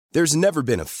There's never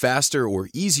been a faster or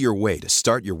easier way to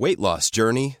start your weight loss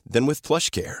journey than with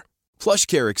PlushCare.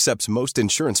 PlushCare accepts most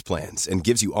insurance plans and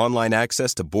gives you online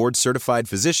access to board-certified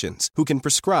physicians who can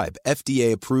prescribe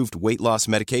FDA-approved weight loss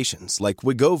medications like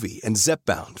Wegovy and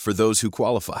Zepbound for those who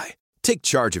qualify. Take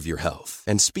charge of your health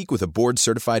and speak with a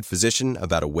board-certified physician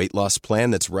about a weight loss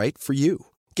plan that's right for you.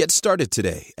 Get started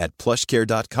today at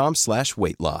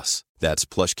plushcare.com/weightloss. That's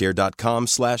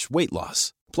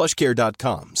plushcare.com/weightloss.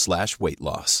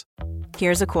 plushcare.com/weightloss.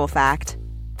 Here's a cool fact.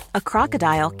 A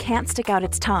crocodile can't stick out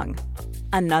its tongue.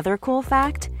 Another cool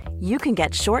fact, you can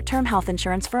get short-term health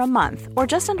insurance for a month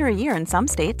or just under a year in some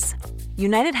states.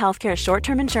 United Healthcare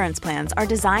short-term insurance plans are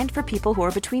designed for people who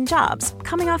are between jobs,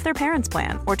 coming off their parents'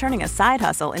 plan, or turning a side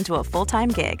hustle into a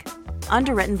full-time gig.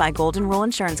 Underwritten by Golden Rule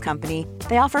Insurance Company,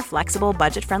 they offer flexible,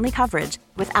 budget-friendly coverage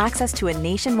with access to a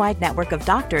nationwide network of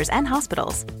doctors and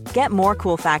hospitals. Get more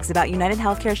cool facts about United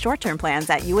Healthcare short-term plans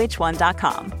at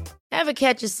uh1.com. Ever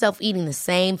catch yourself eating the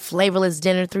same flavorless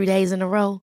dinner 3 days in a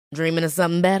row? Dreaming of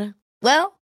something better?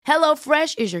 Well,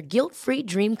 HelloFresh is your guilt-free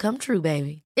dream come true,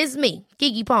 baby. It's me,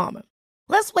 Keke Palmer.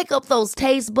 Let's wake up those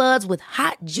taste buds with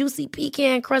hot, juicy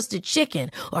pecan-crusted chicken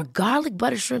or garlic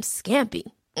butter shrimp scampi.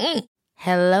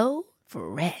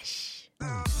 HelloFresh.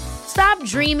 Stop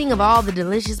dreaming of all the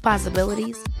delicious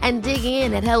possibilities and dig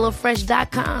in at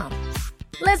HelloFresh.com.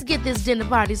 Let's get this dinner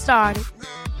party started.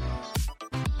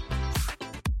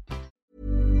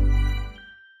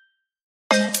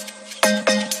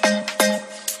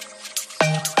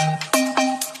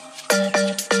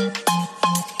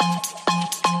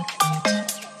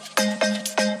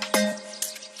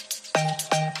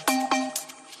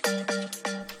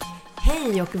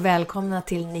 Hej och välkomna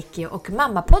till Nicky och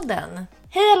Mamma-podden.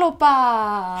 Hej allihopa!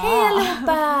 Hej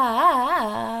allihopa!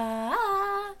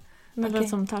 Det låter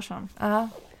som Tarzan. Ja.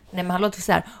 Nej, men han låter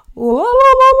så här.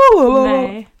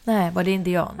 Nej. Nej, var det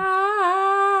indian?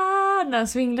 När han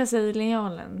svinglar sig i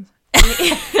linjalen.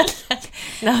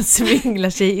 När han svinglar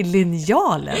sig i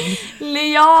linjalen.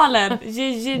 Linjalen!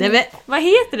 Vad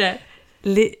heter det?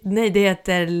 Nej, det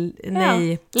heter...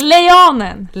 Nej. Ja.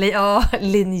 Lejanen!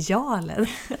 Linjalen.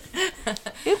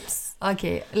 Ups.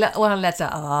 Okej, och han lät så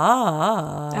här.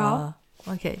 Ja.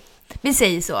 Okej. Vi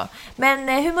säger så.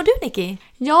 Men hur mår du, Nicky?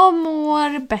 Jag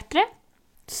mår bättre.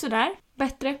 Sådär,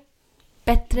 bättre.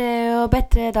 Bättre och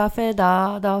bättre dag för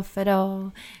dag, dag för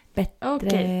dag.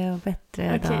 Bättre och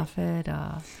bättre dag för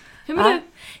dag. Hur mår du?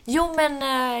 Jo, men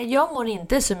jag mår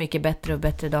inte så mycket bättre och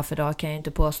bättre dag för dag, kan jag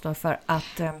inte påstå, för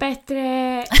att...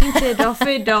 Bättre, inte dag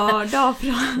för dag, dag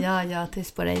för dag. Ja,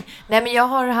 tyst på dig. Nej, men jag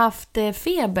har haft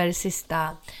feber sista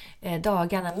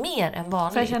dagarna, mer än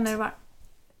vanligt. För jag känner det var.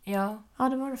 Ja. Ja,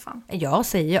 det var det fan. Ja,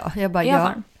 säger jag. Jag bara, är jag ja.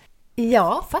 varm?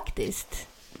 Ja, faktiskt.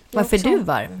 Varför är du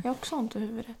varm? Jag har också ont i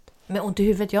huvudet. Men ont i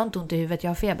huvudet? Jag har inte ont i huvudet, jag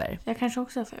har feber. Jag kanske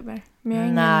också har feber.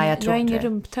 Men jag har ingen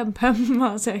rumptemp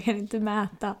hemma, så jag kan inte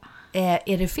mäta.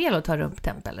 Är det fel att ta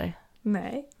rumptemp, eller?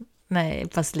 Nej,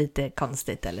 fast lite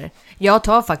konstigt, eller? Jag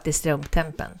tar faktiskt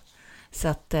rumptempen. Så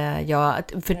att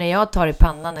för när jag tar i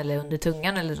pannan eller under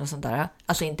tungan eller något sånt där,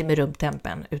 alltså inte med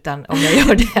rumptempen, utan om jag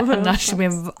gör det annars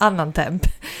med en annan temp,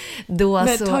 då.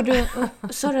 Men så...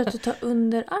 sa du att du tar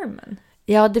under armen?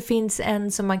 Ja, det finns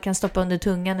en som man kan stoppa under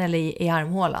tungan eller i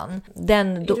armhålan.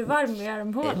 Är du varm i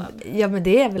armhålan? Ja, men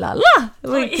det är väl alla.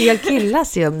 Jag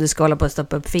killas ju om du ska hålla på att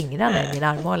stoppa upp fingrarna i min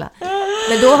armhåla.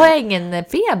 Men då har jag ingen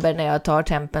feber när jag tar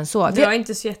tempen så. Du är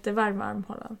inte så jättevarm i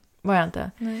armhålan. Var jag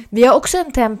inte? Nej. Vi har också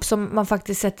en temp som man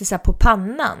faktiskt sätter så här på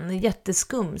pannan.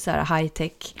 Jätteskum, så här high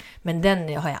tech. Men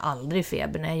den har jag aldrig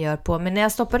feber när jag gör på. Men när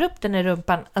jag stoppar upp den i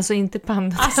rumpan, alltså inte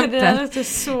pannan. Alltså det är lite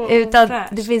så utan fräsch.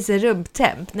 Det finns en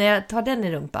rumptemp. När jag tar den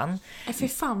i rumpan. Fy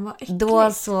fan vad äckligt.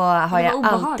 Då så har jag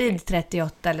obehagligt. alltid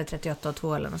 38 eller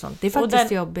 38,2 eller något sånt. Det är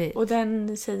faktiskt jobbigt. Och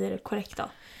den säger korrekt då?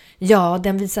 Ja,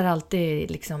 den visar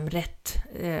alltid liksom rätt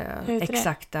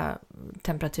exakta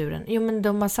temperaturen. Jo, men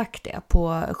de har sagt det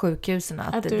på sjukhusen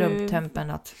att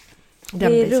rumptempen att det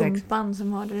är rumpan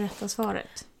som har det rätta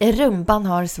svaret. Rumpan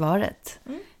har svaret.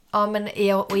 Mm. Ja, men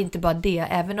och inte bara det,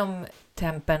 även om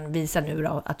tempen visar nu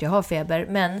då att jag har feber,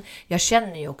 men jag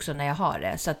känner ju också när jag har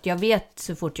det, så att jag vet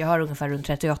så fort jag har ungefär runt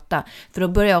 38, för då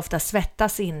börjar jag ofta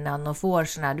svettas innan och får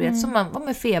såna här, du vet, som man var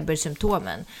med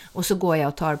febersymptomen, och så går jag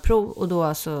och tar prov och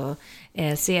då så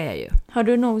ser jag ju. Har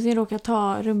du någonsin råkat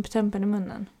ta rumptempen i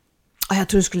munnen? Ja, jag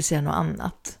tror du skulle säga något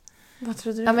annat. Vad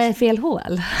trodde du? Ja, men fel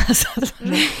hål.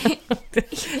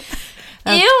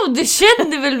 Jo, du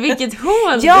kände väl vilket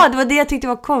hål? Ja, det var det jag tyckte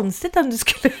var konstigt om du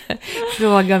skulle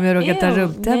fråga om jag råkat ta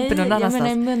rumptempen någon annanstans.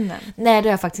 Nej, jag menar i munnen. Nej, det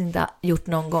har jag faktiskt inte gjort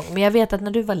någon gång. Men jag vet att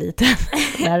när du var liten...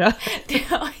 Ja,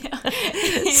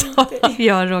 Så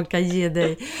jag råkar ge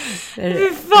dig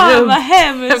fan vad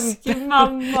hemskt,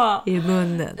 mamma. I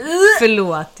munnen.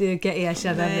 Förlåt, du kan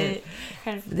erkänna mig.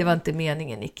 Det var inte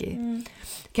meningen, Nicky.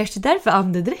 Kanske därför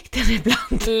andedräkten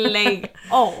ibland. Lägg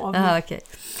av. Aha, okay.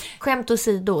 Skämt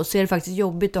åsido så är det faktiskt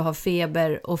jobbigt att ha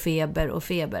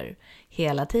feber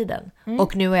hela tiden.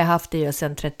 Och nu har jag haft det ju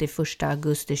sedan 31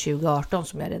 augusti 2018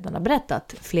 som jag redan har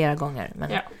berättat flera gånger. Men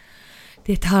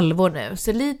det är ett halvår nu,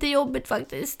 så lite jobbigt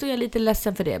faktiskt. Och jag är lite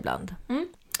ledsen för det ibland.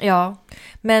 Ja,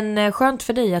 men skönt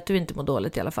för dig att du inte mår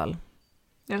dåligt i alla fall.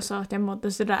 Jag sa att jag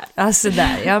mådde sådär. Ja,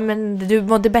 sådär. Ja, men du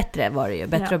mådde bättre var det ju.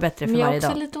 Bättre och bättre för varje dag. Men jag har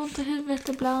också lite ont i huvudet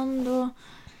ibland. Och...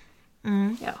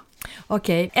 Ja.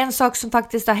 Okej, en sak som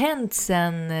faktiskt har hänt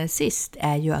sen sist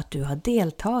är ju att du har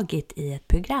deltagit i ett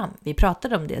program. Vi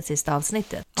pratade om det i sista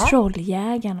avsnittet.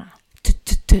 Trolljägarna.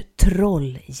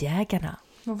 Trolljägarna.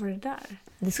 Vad var det där?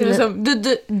 Det skulle...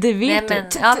 Det vet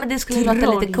du. Ja, men det skulle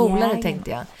låta lite coolare,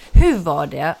 tänkte jag. Hur var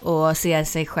det att se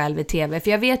sig själv i tv?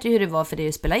 För jag vet ju hur det var för dig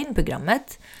att spela in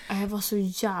programmet. Jag var så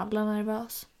jävla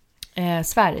nervös.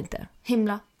 Svär inte.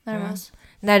 Himla nervös.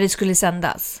 När det skulle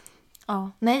sändas?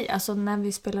 Ja, nej, alltså när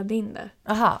vi spelade in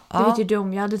det. Aha, det vet ju du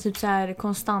om. Jag hade typ så här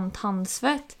konstant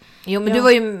handsvett. Jo, men du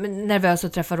var ju nervös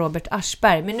att träffa Robert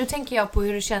Aschberg. Men nu tänker jag på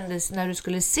hur det kändes när du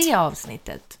skulle se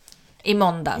avsnittet i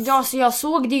måndags. Ja, så jag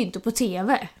såg det ju inte på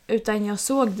tv. Utan jag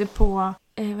såg det på,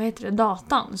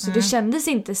 datan. Så det kändes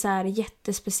inte så här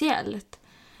jättespeciellt.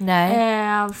 Nej,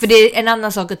 för det är en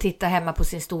annan sak att titta hemma på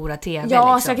sin stora tv.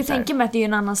 Ja, liksom, så jag kan tänka mig att det är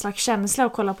en annan slags känsla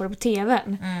att kolla på det på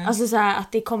tvn. Alltså så här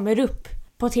att det kommer upp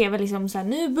på tv liksom så här,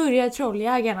 nu börjar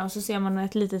Trolljägarna, och så ser man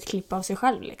ett litet klipp av sig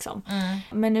själv liksom.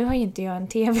 Men nu har ju inte jag en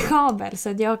tv-kabel så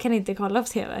att jag kan inte kolla på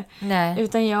tv. Nej.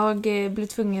 Utan jag blev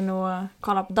tvungen att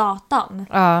kolla på datan.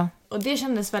 Ja. Och det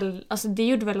kändes väl, alltså det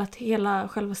gjorde väl att hela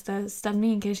själva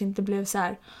stämningen kanske inte blev så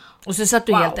här. Och så satt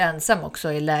du helt ensam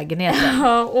också i lägenheten.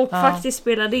 Ja, och faktiskt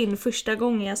spelade in första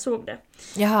gången jag såg det.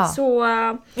 Jaha. Så,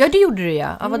 ja, det gjorde du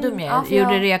ja. Vad dum jag ja,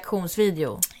 gjorde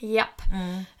reaktionsvideo. Japp.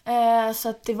 Så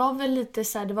att det var väl lite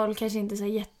så här, det var väl kanske inte så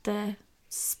jätte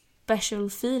special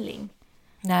feeling.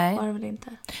 Nej. Var det väl inte.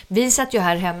 Vi satt ju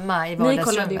här hemma i vardagsrummet.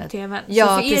 Ni kollade ju på tvn. Ja,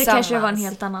 så för er kanske det var en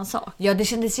helt annan sak. Ja, det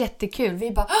kändes jättekul.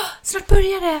 Vi bara, snart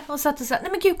börjar det. Och satt och sa,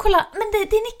 nej men gud, kolla. Men det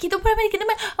är Nicky, då börjar med Nicky. Nej,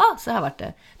 men, så här var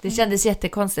det. Det kändes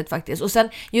jättekonstigt faktiskt. Och sen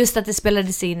just att det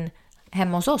spelades in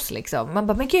hemma hos oss liksom. Man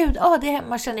bara, men gud, det är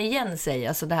hemma, känner igen sig.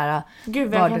 Alltså det här.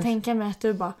 Gud, jag kan tänka mig att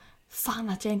du bara, fan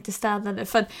att jag inte städade.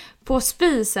 För på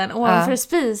spisen, ovanför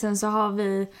spisen så har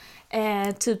vi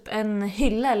typ en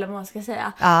hylla eller vad man ska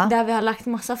säga. Där vi har lagt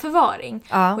massa förvaring.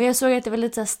 Och jag såg att det var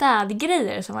lite så här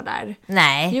städgrejer som var där.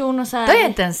 Nej, jo, så här, det har jag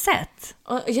inte ens sett.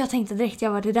 Och jag tänkte direkt,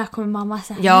 det där kommer mamma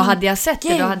säga. Ja, hade jag sett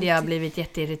det då hade jag blivit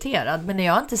jätteirriterad. Men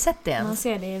jag har inte sett det än. Man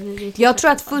ser det jag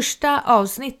tror att första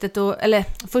avsnittet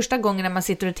eller första gången när man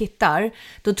sitter och tittar,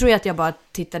 då tror jag att jag bara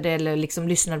tittade eller liksom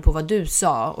lyssnade på vad du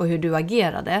sa och hur du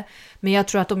agerade. Men jag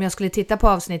tror att om jag skulle titta på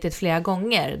avsnittet flera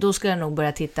gånger, då skulle jag nog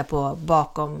börja titta på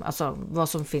bakom, alltså vad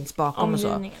som finns bakom och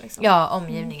så. Liksom. Ja,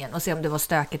 omgivningen och se om det var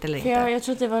stökigt eller inte. Jag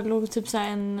tror att det låg typ så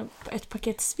här ett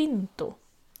paket Svinto.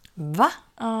 Va?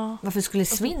 Ja. Varför skulle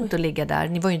Svinto ligga där?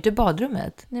 Ni var ju inte i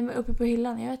badrummet. Nej, men uppe på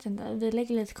hyllan, jag vet inte. Vi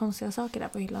lägger lite konstiga saker där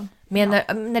på hyllan.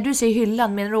 När du säger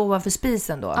hyllan, menar du ovanför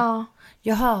spisen då? Ja.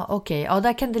 Jaha, okej. Ja,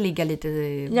 där kan det ligga lite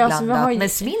blandat. Men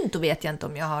Svinto vet jag inte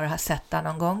om jag har sett där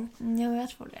någon gång. Ja, jag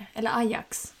tror det. Eller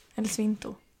Ajax. Eller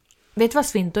Svinto. Vet du vad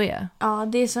Svinto är? Ja,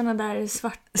 det är såna där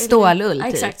svart... Stålull,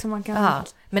 typ. Exakt, som man kan... Aha.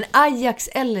 Men Ajax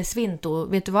eller Svinto,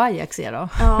 vet du vad Ajax är då?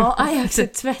 Ja, Ajax är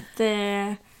tvätt...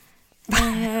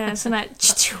 sån här...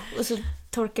 Och så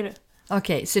torkar du.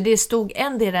 Okej, så det stod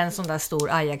en sån där stor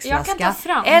Ajax-flaska. Jag kan ta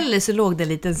fram. Eller så låg det en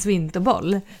liten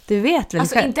Svinto-boll. Du vet väl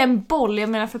alltså själv? Inte en boll, jag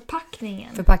menar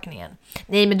förpackningen.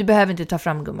 Nej, men du behöver inte ta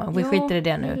fram, gumman. Vi skiter i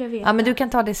det nu. Ja, men du kan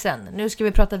ta det sen. Nu ska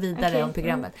vi prata vidare om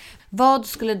programmet. Vad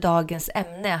skulle dagens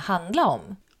ämne handla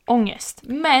om? Ångest.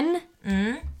 Men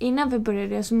innan vi börjar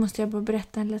det så måste jag bara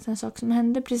berätta en liten sak som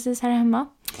hände precis här hemma.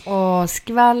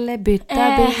 Skvaller,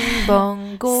 bytta, bing,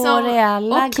 bong, går i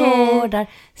alla gårdar,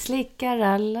 slickar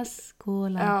alla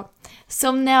skålar. Ja.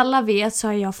 Som ni alla vet så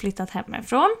har jag flyttat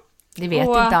hemifrån. Det vet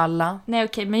inte alla. Nej,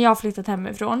 okej, men jag har flyttat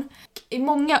hemifrån. I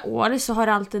många år så har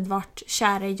det alltid varit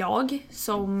kära jag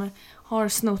som har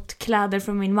snott kläder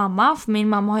från min mamma. För min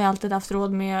mamma har ju alltid haft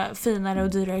råd med finare och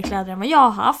dyrare kläder än vad jag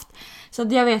har haft. Så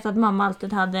att jag vet att mamma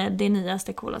alltid hade de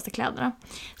nyaste, coolaste kläderna.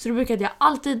 Så då brukade jag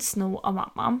alltid sno av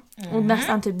mamma. Och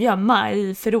nästan typ gömma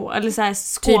i förråd. Eller så här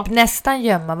skåp. Typ nästan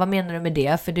gömma, vad menar du med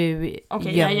det? För du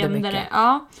gömde mycket. Det,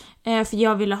 ja. För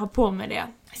jag ville ha på mig det.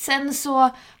 Sen så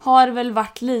har det väl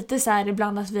varit lite så här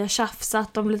ibland att vi har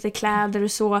tjafsat om lite kläder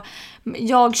och så.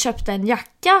 Jag köpte en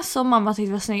jacka som mamma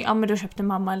tyckte var snygg. Ja, men då köpte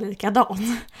mamma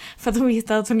likadan. För att hon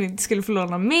visste att hon inte skulle få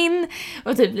låna min.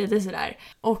 Och typ lite sådär.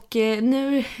 Och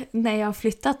nu när jag har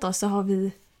flyttat då så har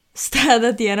vi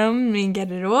städat igenom min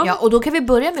garderob. Ja, och då kan vi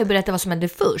börja med att berätta vad som hände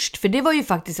först. För det var ju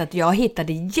faktiskt att jag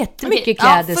hittade jättemycket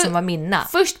kläder som var mina.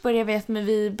 Först började vi med att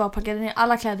vi bara packade ner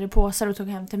alla kläder i påsar och tog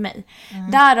hem till mig.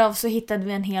 Därav så hittade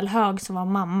vi en hel hög som var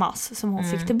mammas, som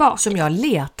hon fick tillbaka. Som jag har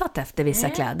letat efter vissa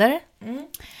kläder.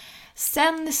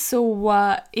 Sen så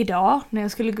idag när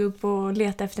jag skulle gå upp och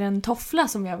leta efter en toffla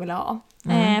som jag ville ha.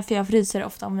 För jag fryser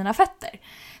ofta om mina fötter.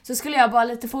 Så skulle jag bara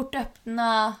lite fort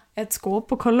öppna ett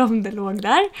skåp och kolla om det låg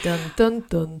där. Dun, dun,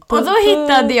 dun, dun, och då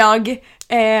hittade jag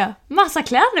massa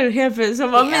kläder helt plötsligt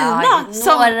som var mina.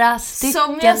 Några stycken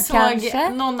som jag såg kanske.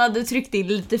 Någon hade tryckt in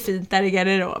lite fint där i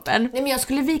garderoben. Nej, men jag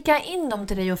skulle vika in dem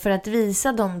till dig och för att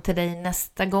visa dem till dig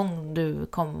nästa gång du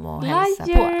kom och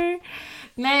hälsade på.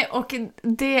 Nej, och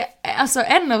det, alltså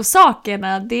en av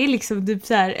sakerna, det är liksom typ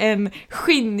så här en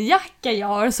skinnjacka jag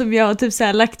har som jag har typ så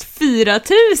här lagt 4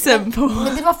 000 på.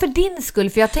 Men det var för din skull,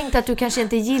 för jag tänkte att du kanske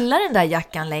inte gillar den där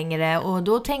jackan längre och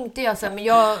då tänkte jag så här, men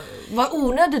jag var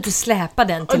onödigt att släpa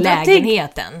den till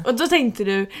lägenheten. Och då tänkte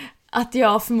du att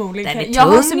jag förmodligen jag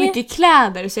har så mycket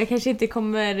kläder så jag kanske inte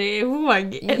kommer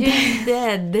ihåg.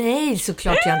 Nej,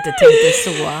 såklart jag inte tänkte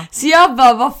så. Så jag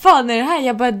bara, vad fan är det här?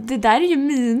 Jag bara, det där är ju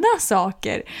mina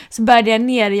saker. Så började jag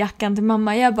ner jackan till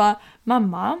mamma. Jag bara,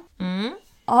 mamma,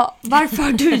 ja, varför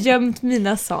har du gömt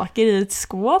mina saker i ett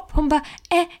skåp? Hon bara,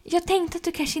 jag tänkte att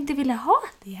du kanske inte ville ha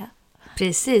det.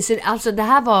 Precis, alltså det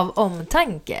här var av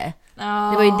omtanke.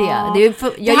 Det var ju det.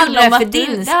 Jag gjorde det för din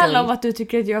skull. Det handlar om att du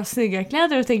tycker att jag har snygga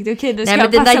kläder och tänkte okej, du ska passa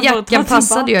på. Nej, men den där jackan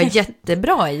passade tillbaka. jag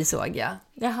jättebra i, såg jag.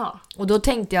 Jaha. Och då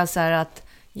tänkte jag så här att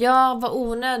jag var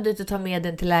onödigt att ta med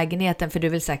den till lägenheten för du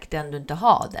vill säkert ändå inte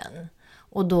ha den.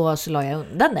 Och då så la jag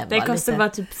undan den. Det kostar bara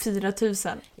typ 4 000.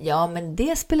 Ja, men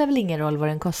det spelar väl ingen roll vad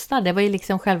den kostar. Det var ju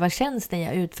liksom själva tjänsten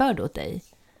jag utförde åt dig.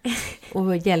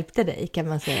 Och hjälpte dig, kan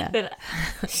man säga. Det där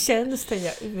tjänsten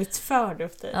jag utförde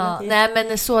åt dig. Ja, nej,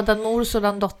 men sådan mor,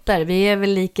 sådan dotter. Vi är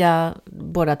väl lika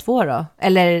båda två då.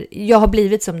 Eller jag har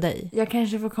blivit som dig. Jag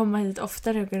kanske får komma hit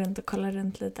oftare och gå runt och kolla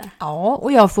runt lite. Ja,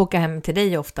 och jag får åka hem till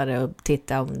dig oftare och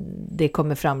titta om det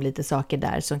kommer fram lite saker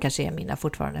där som kanske är mina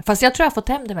fortfarande. Fast jag tror jag har fått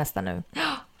hem det mesta nu.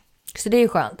 Så det är ju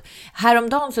skönt.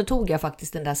 Häromdagen så tog jag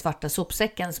faktiskt den där svarta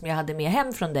sopsäcken som jag hade med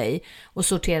hem från dig och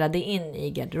sorterade in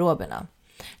i garderoberna.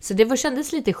 Så det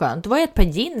kändes lite skönt. Det var ett par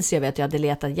jeans jag vet jag hade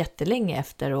letat jättelänge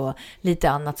efter och lite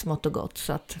annat smått och gott.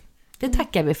 Så att det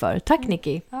tackar vi för. Tack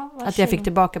Nicky, att jag fick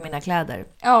tillbaka mina kläder.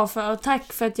 Ja, och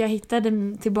tack för att jag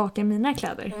hittade tillbaka mina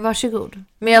kläder. Varsågod.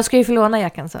 Men jag ska ju få låna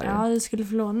jackan, sa du. Ja, du skulle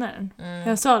få låna den.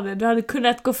 Jag sa det, du hade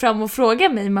kunnat gå fram och fråga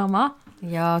mig, mamma.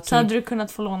 Ja, okay. Så hade du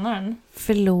kunnat få låna den.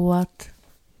 Förlåt.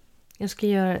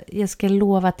 Jag ska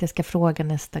lova att jag ska fråga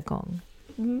nästa gång.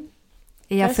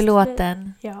 Är jag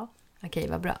förlåten? Ja. Okej,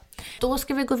 vad bra. Då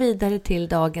ska vi gå vidare till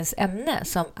dagens ämne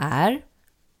som är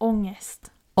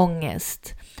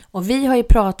ångest. Och vi har ju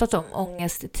pratat om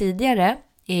ångest tidigare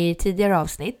i tidigare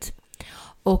avsnitt.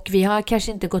 Och vi har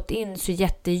kanske inte gått in så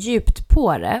jättedjupt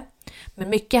på det. Men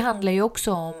mycket handlar ju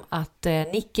också om att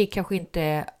Nicky kanske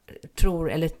inte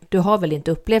tror, eller du har väl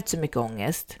inte upplevt så mycket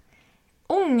ångest?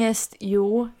 Ångest,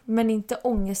 jo, men inte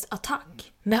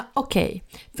ångestattack. Nej, okej.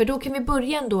 För då kan vi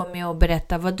börja ändå med att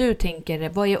berätta vad du tänker.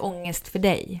 Vad är ångest för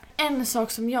dig? En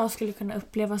sak som jag skulle kunna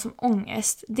uppleva som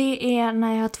ångest, det är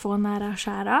när jag har 2 nära och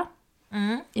kära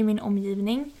i min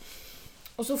omgivning.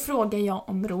 Och så frågar jag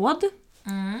om råd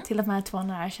till de här 2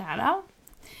 nära och kära.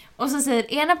 Och så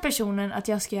säger ena personen att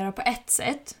jag ska göra på ett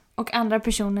sätt och andra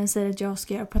personen säger att jag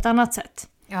ska göra på ett annat sätt.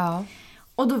 Ja.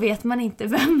 Och då vet man inte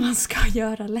vem man ska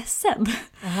göra ledsen.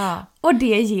 Aha. Och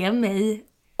det ger mig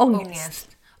ångest.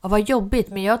 Och vad jobbigt,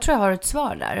 men jag tror jag har ett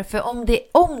svar där. För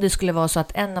om det skulle vara så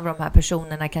att en av de här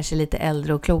personerna kanske är lite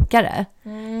äldre och klokare.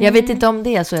 Jag vet inte om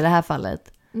det är så i det här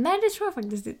fallet. Nej, det tror jag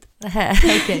faktiskt inte.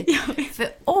 Okay. För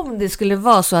om det skulle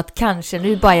vara så att kanske,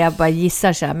 nu jag bara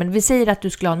gissar så här, men vi säger att du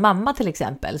skulle ha en mamma till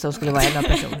exempel som skulle vara en av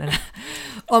personerna.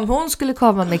 Om hon skulle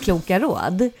komma med kloka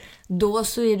råd, då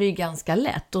så är det ju ganska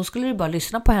lätt. Då skulle du bara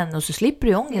lyssna på henne och så slipper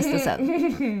du ångesten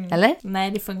sen. Eller?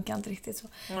 Nej, det funkar inte riktigt så.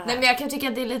 Nej, men jag kan tycka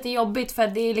att det är lite jobbigt för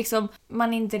att det är liksom,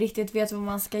 man inte riktigt vet vad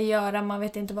man ska göra. Man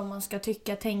vet inte vad man ska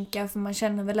tycka, tänka. För man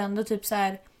känner väl ändå typ så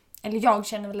här, eller jag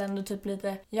känner väl ändå typ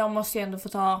lite, jag måste ju ändå få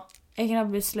ta egna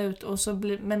beslut och så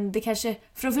men det kanske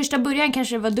från första början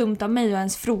kanske det var dumt av mig att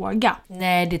ens fråga.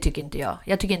 Nej, det tycker inte jag.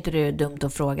 Jag tycker inte det är dumt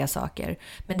att fråga saker.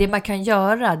 Men det man kan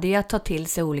göra, det är att ta till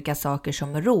sig olika saker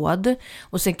som råd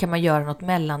och sen kan man göra något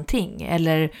mellanting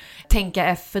eller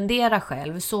fundera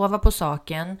själv, sova på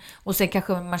saken och sen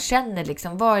kanske man känner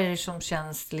liksom vad är det som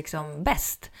känns liksom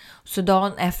bäst. Så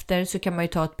dagen efter så kan man ju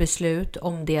ta ett beslut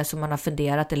om det som man har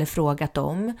funderat eller frågat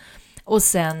om. Och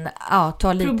sen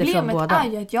ta lite problemet från båda. Problemet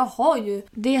är ju att jag har ju...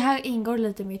 Det här ingår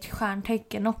lite i mitt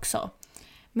stjärntecken också.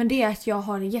 Men det är att jag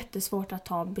har jättesvårt att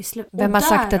ta beslut. Vem har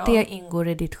sagt att det ingår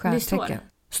i ditt stjärntecken?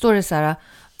 Står det så här,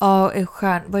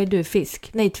 vad är du? Fisk?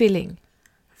 Nej, tvilling.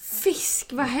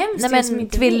 Fisk? Vad hemskt. Nej, men som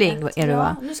inte tvilling vet. Är du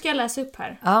va? Nu ska jag läsa upp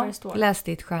här. Ja, vad det står. Läs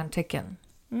ditt stjärntecken.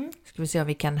 Ska vi se om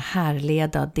vi kan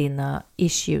härleda dina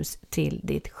issues till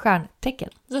ditt stjärntecken.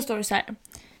 Då står det så här.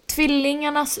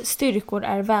 Tvillingarnas styrkor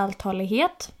är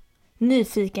vältalighet,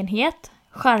 nyfikenhet,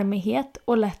 charmighet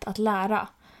och lätt att lära.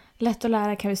 Lätt att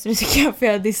lära kan vi stryka för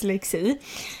jag har dyslexi.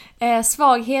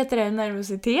 Svagheter är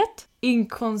nervositet,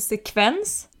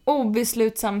 inkonsekvens,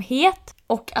 obeslutsamhet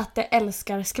och att det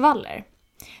älskar skvaller.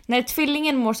 När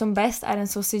tvillingen mår som bäst är en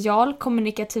social,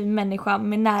 kommunikativ människa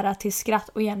med nära till skratt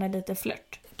och gärna lite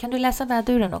flört. Kan du läsa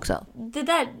väduren också? Det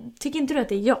där, tycker inte du att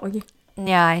det är jag?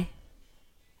 Nej.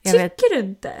 Tycker du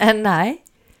inte? Nej.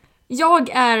 Jag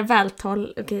är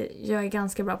jag är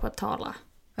ganska bra på att tala.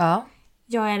 Ja.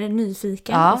 Jag är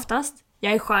nyfiken oftast.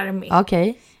 Jag är charmig.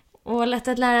 Okej. Och lätt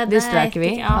att lära. Det sträcker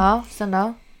vi. Ja, sen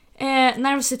då?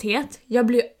 Nervositet. Jag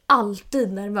blir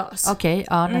alltid nervös. Okej,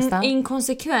 nästan.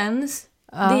 Inkonsekvens.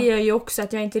 Det gör ju också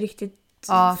att jag inte riktigt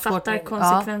fattar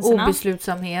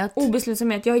konsekvenserna.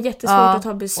 Obeslutsamhet. Jag har jättesvårt att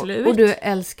ta beslut. Och du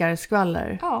älskar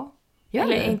skvaller. Ja.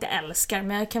 Eller inte älskar,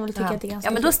 men jag kan väl tycka att det är ganska...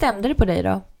 Ja, men då stämde det på dig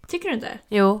då. Tycker du inte?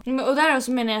 Jo. Och därav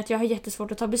så menar jag att jag har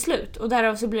jättesvårt att ta beslut. Och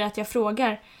därav så blir det att jag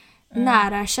frågar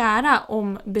nära kära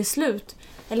om beslut.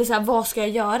 Eller så här, vad ska jag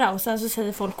göra? Och sen så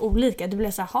säger folk olika. Det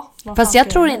blir så här, fast jag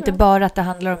tror inte bara att det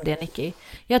handlar om det, Nicky.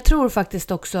 Jag tror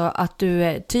faktiskt också att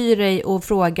du tyr dig och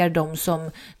frågar dem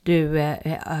som du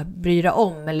bryr dig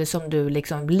om eller som du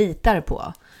liksom litar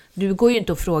på. Du går ju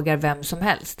inte och frågar vem som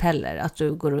helst heller. Att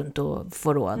du går runt och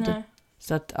får råd. Nej.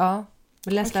 Så att,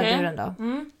 läs väduren då.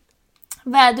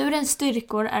 Vädurens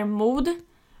styrkor är mod.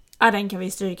 Ja, den kan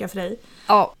vi stryka för dig.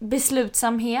 Ja.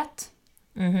 Beslutsamhet.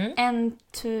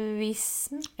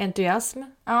 Entusiasm.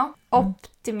 Ja.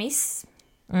 Optimism.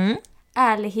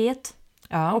 Ärlighet.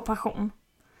 Och passion.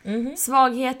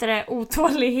 Svagheter är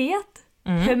otålighet.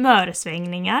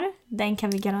 Humörsvängningar. Den kan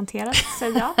vi garanterat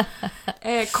säga.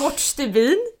 Kort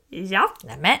stubin. Ja.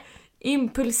 Nämen.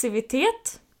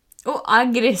 Impulsivitet. Och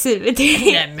aggressivitet.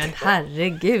 Nej men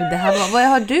herregud, det här vad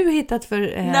har du hittat för...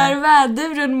 När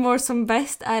väduren mår som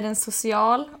bäst är en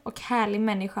social och härlig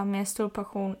människa med stor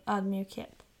portion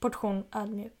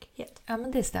ödmjukhet. Ja,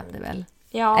 men det stämde väl.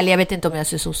 Ja. Eller jag vet inte om jag är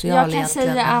så social egentligen.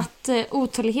 Jag kan säga att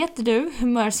otålighet är du,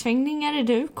 humörsvängningar är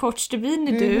du, kort stubin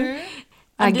är du.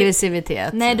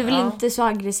 Aggressivitet. Nej, du är väl inte så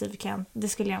aggressiv det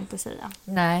skulle jag inte säga.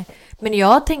 Nej, men jag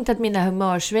har tänkt att mina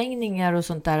humörsvängningar och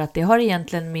sånt där, att det har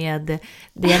egentligen med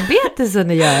diabetes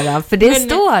att göra, för det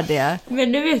står det.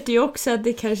 Men nu vet du ju också att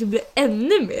det kanske blir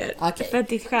ännu mer.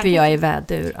 Okay. För jag är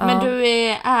vädur. Men du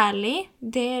är ärlig,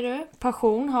 det är du.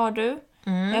 Passion har du.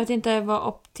 Jag vet inte vad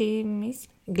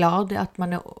optimism. Glad att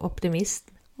man är optimist.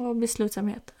 Och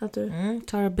beslutsamhet. Att du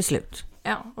tar beslut.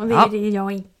 Ja, och det är det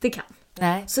jag inte kan.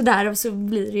 Nej. Så därav så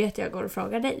blir det ju att jag går och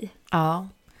frågar dig. Ja.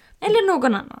 Eller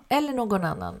någon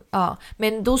annan. Ja.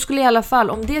 Men då skulle i alla fall,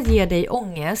 om det ger dig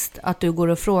ångest att du går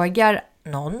och frågar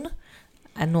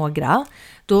några,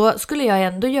 då skulle jag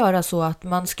ändå göra så att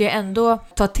man ska ändå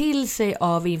ta till sig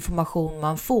av information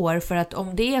man får. För att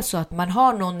om det är så att man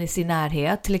har någon i sin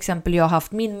närhet, till exempel jag har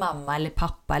haft min mamma eller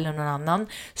pappa eller någon annan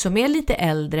som är lite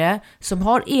äldre, som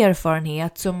har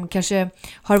erfarenhet, som kanske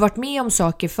har varit med om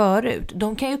saker förut,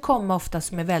 de kan ju komma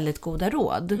oftast med väldigt goda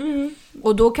råd.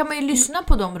 Och då kan man ju lyssna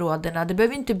på de råden. Det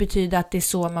behöver inte betyda att det är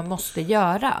så man måste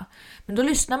göra. Men då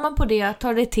lyssnar man på det,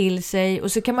 tar det till sig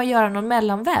och så kan man göra någon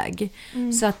mellanväg.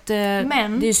 Så att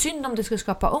men det är synd om det ska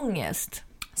skapa ångest.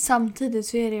 Samtidigt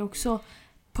så är det också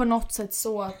på något sätt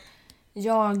så att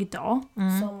jag då,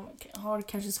 som har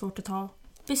kanske svårt att ta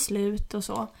beslut och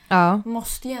så,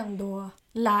 måste ju ändå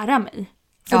lära mig.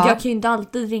 För jag kan ju inte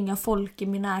alltid ringa folk i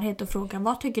min närhet och fråga,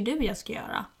 vad tycker du jag ska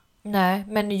göra? Nej,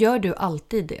 men gör du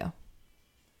alltid det?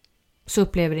 Så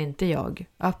upplever inte jag.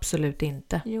 Absolut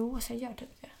inte. Jo, så jag gör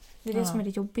typ det. Det är det som är det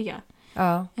jobbiga.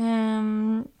 Ja.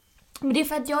 Men det är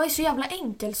för att jag är så jävla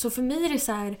enkel. Så för mig är det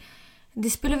så här, Det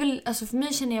spelar väl, alltså för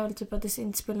mig känner jag väl typ att det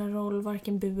inte spelar roll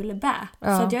varken bu eller bä. Så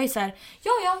att jag är så här,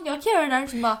 jag kan göra det där.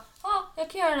 Så bara, jag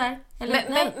kan göra det där.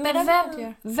 Eller,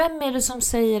 men vem är det som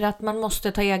säger att man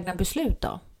måste ta egna beslut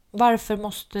då? Varför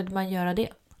måste man göra det?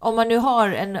 Om man nu har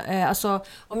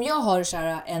om jag har så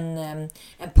här en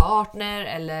partner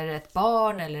eller ett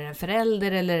barn eller en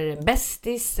förälder eller en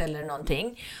bästis eller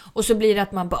någonting, och så blir det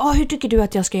att man bara, hur tycker du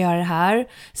att jag ska göra det här?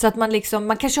 Så att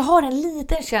man kanske har en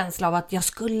liten känsla av att jag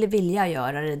skulle vilja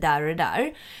göra det där och det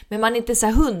där, men man är inte så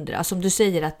här 100, som du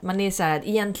säger, att man är så här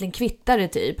egentligen kvittare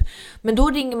typ. Men då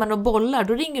ringer man och bollar,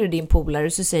 då ringer du din polare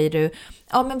och så säger du,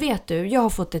 men vet du, jag har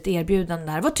fått ett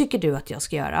erbjudande här, vad tycker du att jag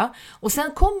ska göra? Och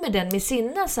sen kommer den med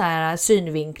sina så här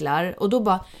synvinklar och då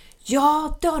bara,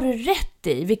 ja, det har du rätt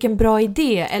i, vilken bra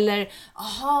idé. Eller,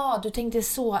 du tänkte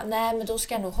så, nej men då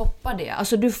ska jag nog hoppa det.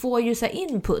 Alltså du får ju så här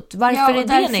input. Varför är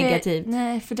det negativt?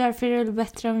 Nej, för därför är det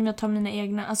bättre om jag tar mina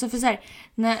egna. Alltså för så här,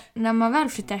 när man väl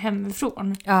flyttar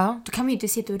hemifrån, då kan man ju inte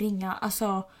sitta och ringa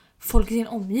folk i sin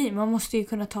omgivning. Man måste ju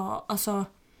kunna ta,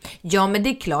 Ja, men det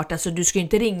är klart, alltså du ska ju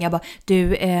inte ringa bara,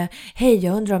 du, hej,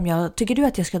 jag undrar tycker du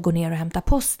att jag ska gå ner och hämta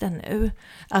posten nu?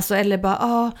 Alltså, eller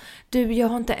bara, du, jag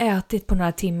har inte ätit på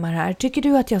några timmar här. Tycker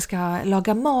du att jag ska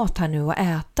laga mat här nu och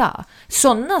äta?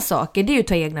 Sådana saker, det är ju att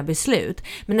ta egna beslut.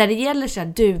 Men när det gäller så här,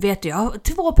 du vet,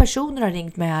 2 personer har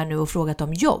ringt mig här nu och frågat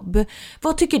om jobb.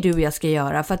 Vad tycker du jag ska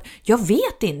göra? För att jag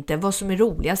vet inte vad som är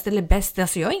roligast eller bäst,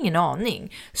 alltså jag har ingen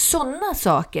aning. Sådana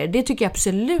saker, det tycker jag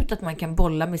absolut att man kan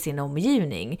bolla med sin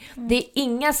omgivning. Det är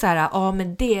inga så här,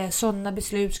 men sådana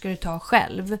beslut ska du ta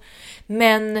själv.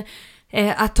 Men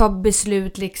att ta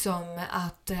beslut liksom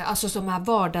alltså som här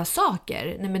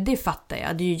vardagssaker, nej men det fattar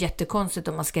jag. Det är ju jättekonstigt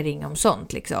om man ska ringa om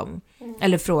sånt liksom.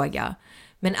 Eller fråga.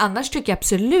 Men annars tycker jag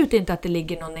absolut inte att det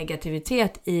ligger någon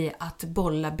negativitet i att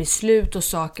bolla beslut och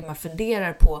saker man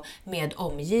funderar på med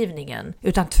omgivningen.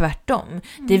 Utan tvärtom.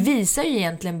 Det visar ju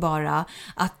egentligen bara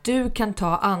att du kan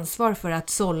ta ansvar för att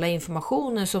sålla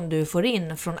informationen som du får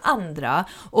in från andra.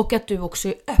 Och att du också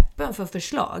är öppen för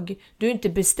förslag. Du är inte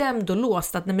bestämd och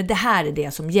låst att nej, men det här är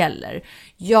det som gäller.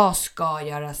 Jag ska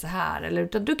göra så här. Eller,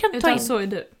 utan du kan ta in... så är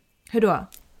du. Hur då?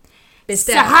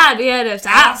 Så här är det, så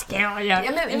här ska jag göra.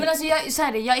 Men alltså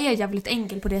jag är jävligt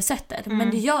enkel på det sättet.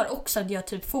 Men det gör också att jag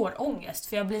typ får ångest.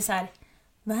 För jag blir så här,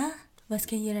 va? Vad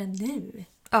ska jag göra nu?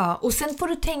 Ja, och sen får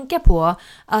du tänka på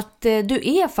att du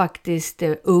är faktiskt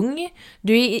ung.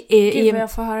 Du Gud,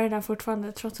 jag får höra det där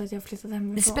fortfarande trots att jag har flyttat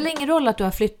hemifrån. Det spelar ingen roll att du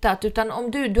har flyttat, utan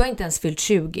om du har inte ens fyllt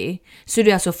 20, så är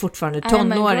du alltså fortfarande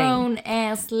tonåring. I'm a grown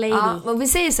ass lady. Ja, men vi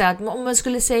säger så här, att om man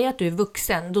skulle säga att du är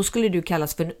vuxen, då skulle du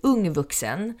kallas för en ung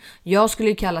vuxen. Jag skulle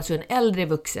ju kallas för en äldre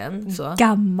vuxen. Så.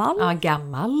 Gammal. Ja,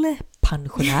 gammal.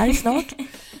 Pensionär snart.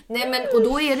 Nej, men och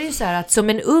då är det ju så här att som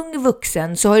en ung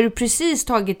vuxen så har du precis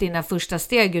tagit dina första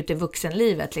steg ut i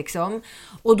vuxenlivet liksom.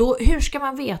 Och då, hur ska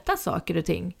man veta saker och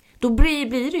ting? Då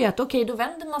blir det ju att okej, då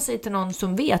vänder man sig till någon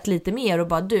som vet lite mer och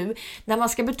bara, du, när man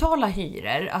ska betala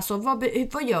hyror, alltså vad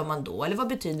gör man då? Eller vad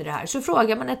betyder det här? Så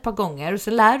frågar man ett par gånger och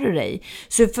så lär du dig.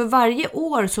 Så för varje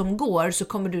år som går så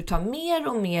kommer du ta mer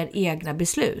och mer egna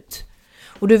beslut.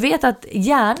 Och du vet att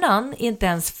hjärnan är inte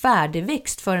ens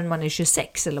färdigväxt förrän man är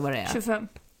 26 eller vad det är.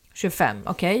 25,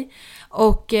 okej.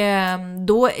 Och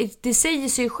då, det säger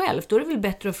sig själv, då är det väl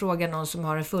bättre att fråga någon som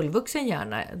har en fullvuxen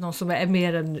hjärna. Någon som är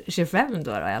mer än 25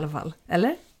 då i alla fall.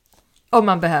 Eller? Om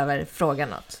man behöver fråga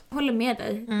något. Håller med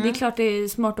dig. Det är klart det är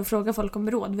smart att fråga folk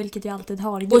om råd, vilket jag alltid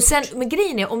har gjort. Och sen, men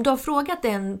grejen är, om du har frågat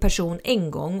en person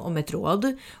en gång om ett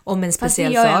råd, om en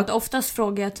speciell sak. Fast det gör jag inte. Oftast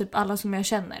frågar jag typ alla som jag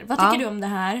känner. Vad tycker du om det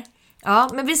här? Ja,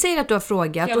 men vi säger att du har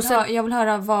frågat. Jag vill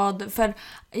höra vad... För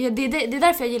det är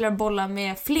därför jag gillar att bolla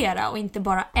med flera och inte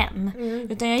bara en.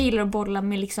 Utan jag gillar att bolla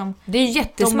med liksom... Det är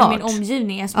jättesmart. De i min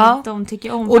omgivning, som att de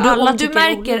tycker om. Och då, alla om du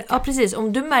märker, olika. Ja, precis.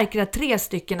 Om du märker att 3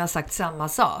 stycken har sagt samma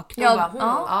sak.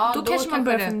 Då kanske man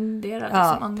börjar fundera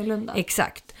liksom annorlunda.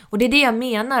 Exakt. Och det är det jag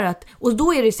menar att, och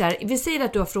då är det så här, vi säger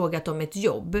att du har frågat om ett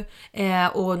jobb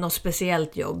och något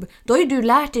speciellt jobb. Då har ju du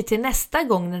lärt dig till nästa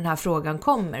gång den här frågan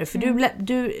kommer. För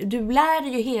du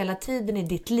lär ju hela tiden i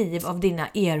ditt liv av dina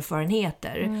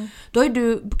erfarenheter. Då är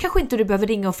du, kanske inte du behöver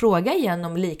ringa och fråga igen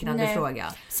om liknande fråga.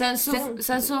 Sen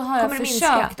så har jag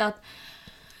försökt att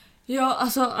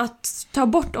att ta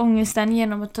bort ångesten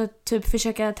genom att typ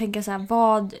försöka tänka så här: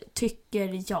 vad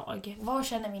tycker jag? Vad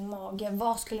känner min mage?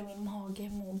 Vad skulle min mage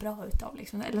må bra utav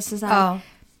liksom? Eller så här. Ja.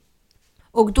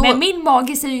 Och då... Men min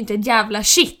mage säger ju inte ett jävla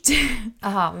shit.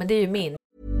 Aha, men det är ju min.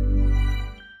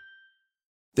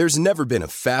 There's never been a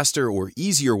faster or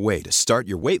easier way to start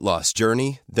your weight loss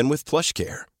journey than with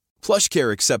PlushCare.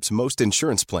 PlushCare accepts most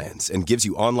insurance plans and gives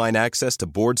you online access to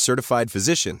board-certified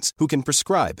physicians who can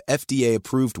prescribe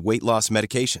FDA-approved weight loss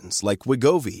medications like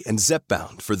Wegovy and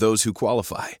Zepbound for those who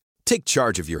qualify. Take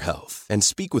charge of your health and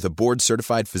speak with a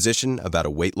board-certified physician about a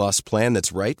weight loss plan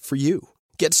that's right for you.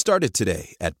 Get started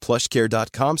today at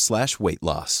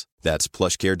plushcare.com/weightloss. That's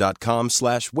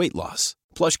plushcare.com/weightloss.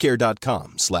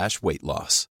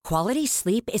 plushcare.com/weightloss. Quality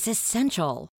sleep is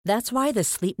essential. That's why the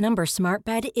Sleep Number Smart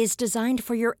Bed is designed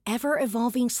for your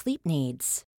ever-evolving sleep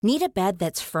needs. Need a bed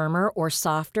that's firmer or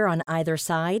softer on either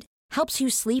side? Helps you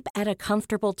sleep at a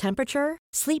comfortable temperature?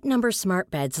 Sleep Number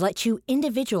Smart Beds let you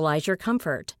individualize your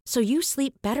comfort so you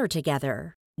sleep better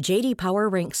together. J.D. Power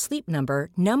ranks Sleep Number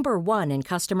 #1 in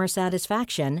customer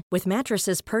satisfaction with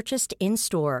mattresses purchased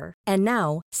in-store. And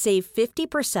now, save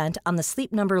 50% on the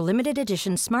Sleep Number Limited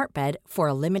Edition Smart Bed for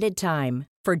a limited time.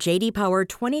 For J.D. Power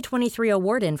 2023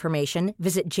 award information,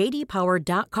 visit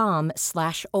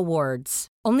jdpower.com/awards.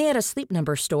 Only at a Sleep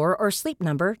Number store or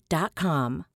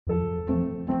sleepnumber.com.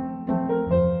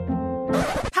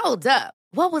 Hold up.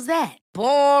 What was that?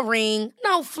 Boring.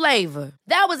 No flavor.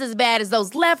 That was as bad as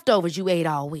those leftovers you ate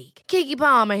all week. Keke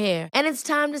Palmer here, and it's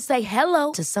time to say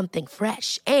hello to something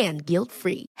fresh and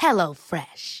guilt-free. Hello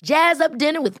Fresh. Jazz up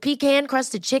dinner with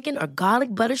pecan-crusted chicken or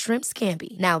garlic butter shrimp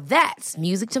scampi. Now that's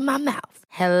music to my mouth.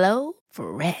 Hello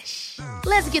Fresh.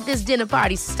 Let's get this dinner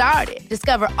party started.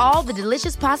 Discover all the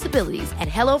delicious possibilities at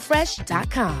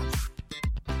hellofresh.com.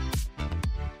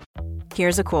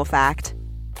 Here's a cool fact.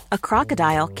 A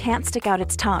crocodile can't stick out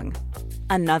its tongue.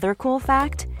 Another cool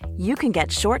fact, you can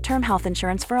get short-term health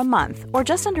insurance for a month or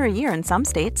just under a year in some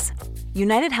states.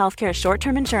 United Healthcare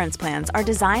short-term insurance plans are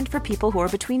designed for people who are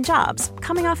between jobs,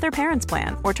 coming off their parents'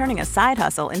 plan, or turning a side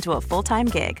hustle into a full-time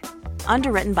gig.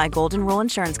 Underwritten by Golden Rule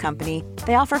Insurance Company,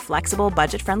 they offer flexible,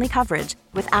 budget-friendly coverage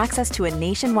with access to a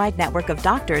nationwide network of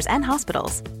doctors and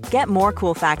hospitals. Get more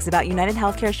cool facts about United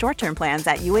Healthcare short-term plans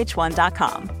at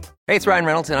uh1.com. Hey, it's Ryan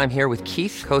Reynolds, and I'm here with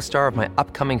Keith, co-star of my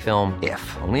upcoming film,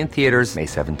 If, only in theaters May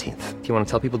 17th. Do you want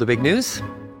to tell people the big news?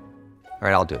 All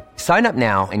right, I'll do it. Sign up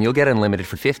now and you'll get unlimited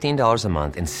for $15 a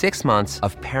month and 6 months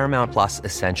of Paramount Plus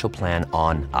Essential Plan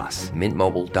on us.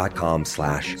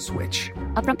 MintMobile.com/switch.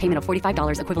 Upfront payment of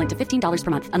 $45 equivalent to $15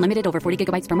 per month. Unlimited over 40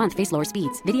 gigabytes per month. Face lower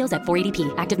speeds. Videos at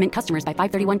 480p. Active Mint customers by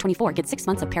 531.24 get 6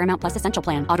 months of Paramount Plus Essential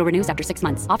Plan. Auto renews after 6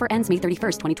 months. Offer ends May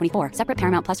 31st, 2024. Separate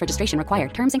Paramount Plus registration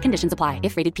required. Terms and conditions apply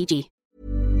if rated PG.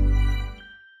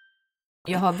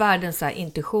 Jag har världens så här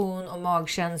intuition och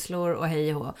magkänslor och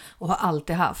hej och har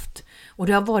alltid haft. Och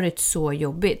det har varit så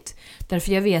jobbigt.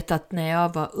 Därför jag vet att när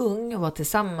jag var ung och var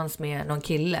tillsammans med någon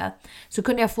kille så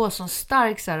kunde jag få sån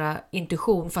stark så här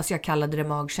intuition, fast jag kallade det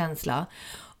magkänsla.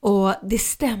 Och det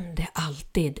stämde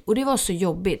alltid. Och det var så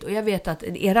jobbigt. Och jag vet att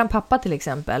eran pappa till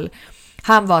exempel,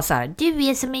 han var så här: du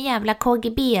är som en jävla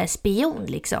KGB-spion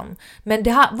liksom. Men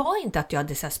det var inte att jag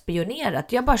hade så här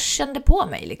spionerat. Jag bara kände på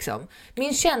mig liksom.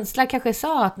 Min känsla kanske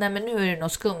sa att nej, men nu är det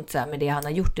något skumt så här med det han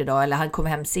har gjort idag. Eller han kom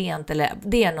hem sent. Eller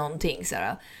det är någonting så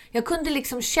här. Jag kunde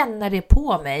liksom känna det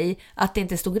på mig att det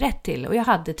inte stod rätt till. Och jag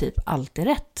hade typ alltid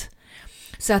rätt.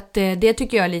 Så att det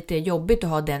tycker jag är lite jobbigt att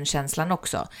ha den känslan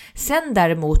också. Sen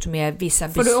däremot med vissa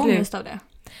beslut. Får du ångest av det?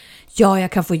 Ja,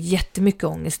 jag kan få jättemycket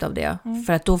ångest av det.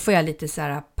 För att då får jag lite så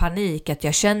här panik att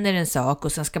jag känner en sak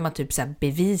och sen ska man typ så här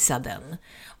bevisa den.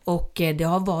 Och det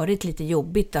har varit lite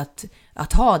jobbigt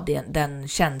att ha den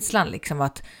känslan liksom,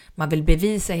 att man vill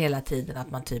bevisa hela tiden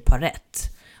att man typ har rätt.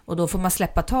 Och då får man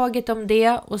släppa taget om det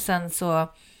och sen så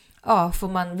får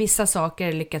man vissa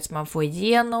saker lyckats man få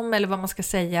igenom eller vad man ska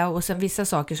säga, och sen vissa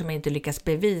saker som man inte lyckas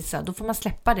bevisa, då får man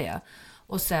släppa det.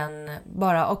 Och sen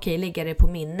bara lägga det på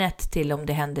minnet till om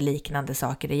det händer liknande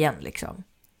saker igen liksom.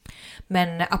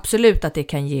 Men absolut att det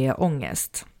kan ge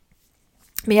ångest.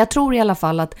 Men jag tror i alla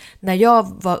fall att när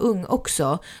jag var ung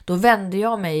också, då vände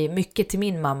jag mig mycket till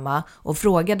min mamma och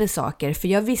frågade saker. För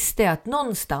jag visste att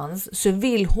någonstans så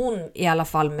vill hon i alla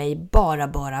fall mig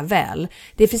bara väl.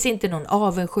 Det finns inte någon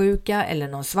avundsjuka eller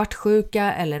någon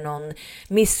svartsjuka eller någon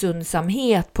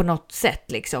missundsamhet på något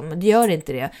sätt liksom. Det gör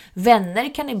inte det.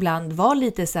 Vänner kan ibland vara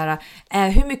lite så här,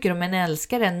 hur mycket de än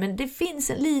älskar en, men det finns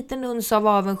en liten uns av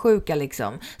avundsjuka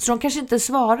liksom. Så de kanske inte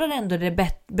svarar ändå det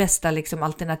bästa liksom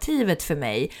alternativet för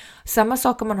mig. Samma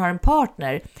sak om man har en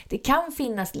partner. Det kan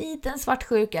finnas liten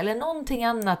svartsjuka eller någonting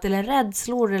annat eller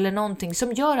rädslor eller någonting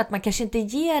som gör att man kanske inte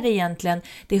ger egentligen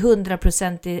det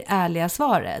 100% ärliga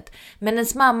svaret. Men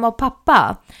ens mamma och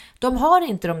pappa, de har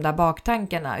inte de där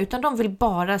baktankarna utan de vill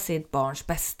bara se ett barns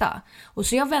bästa. Och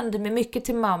så jag vände mig mycket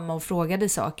till mamma och frågade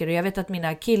saker, och jag vet att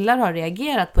mina killar har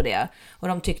reagerat på det. Och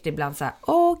de tyckte ibland så här: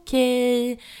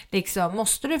 okej, liksom,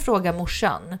 måste du fråga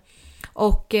morsan?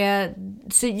 Och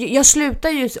så jag slutar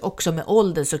ju också med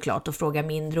ålder såklart och fråga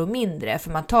mindre och mindre,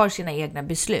 för man tar sina egna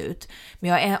beslut. Men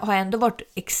jag har ändå varit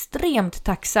extremt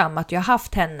tacksam att jag har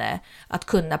haft henne att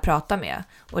kunna prata med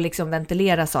och liksom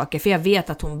ventilera saker, för jag vet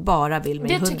att hon bara vill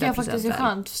mig 100%. Det tycker jag faktiskt är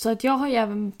skönt, så att jag har ju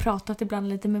även pratat ibland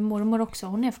lite med mormor också.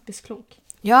 Hon är faktiskt klok.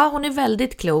 Ja, hon är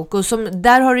väldigt klok, och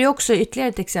där har du ju också ytterligare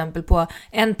ett exempel på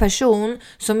en person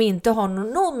som inte har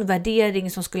någon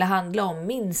värdering som skulle handla om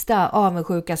minsta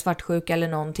avundsjuka, svartsjuka eller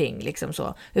någonting liksom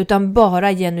så, utan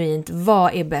bara genuint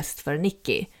vad är bäst för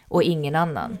Nicky och ingen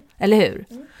annan, eller hur?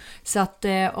 Så att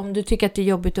om du tycker att det är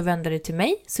jobbigt att vända dig till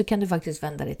mig, så kan du faktiskt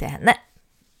vända dig till henne.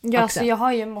 Ja, så jag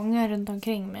har ju många runt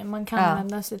omkring mig man kan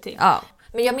vända sig till. Ja.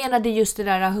 Men jag menade just det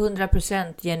där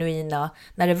 100% genuina,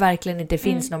 när det verkligen inte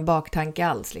finns någon baktanke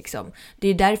alls liksom. Det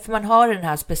är därför man har den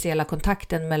här speciella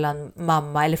kontakten mellan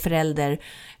mamma eller förälder,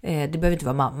 det behöver inte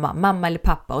vara mamma eller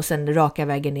pappa, och sen raka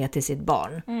vägen ner till sitt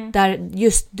barn. Där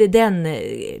just den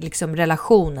liksom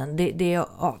relationen, det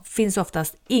finns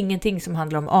oftast ingenting som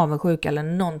handlar om avundsjuka eller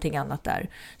någonting annat där.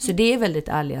 Så det är väldigt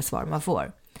ärliga svar man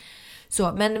får.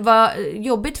 Så, men vad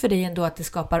jobbigt för dig ändå att det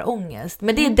skapar ångest.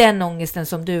 Men det är den ångesten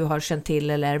som du har känt till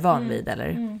eller är van vid,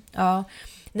 eller? Ja.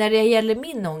 När det gäller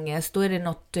min ångest, då är det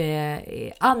något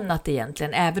annat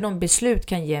egentligen. Även om beslut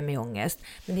kan ge mig ångest.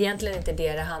 Men det är egentligen inte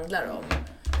det handlar om.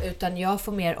 Utan jag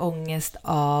får mer ångest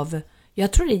av...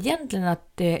 Jag tror egentligen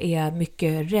att det är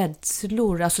mycket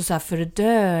rädslor. Alltså så här för att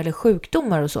dö eller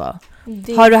sjukdomar och så.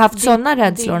 Har du haft sådana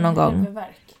rädslor någon gång?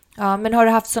 Ja, men har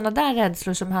du haft såna där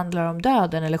rädslor som handlar om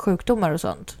döden eller sjukdomar och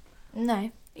sånt?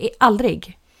 Nej.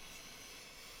 Aldrig?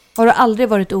 Har du aldrig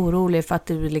varit orolig för att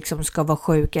du liksom ska vara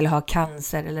sjuk eller ha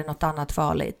cancer eller något annat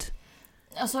farligt?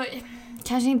 Alltså,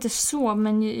 kanske inte så,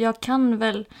 men jag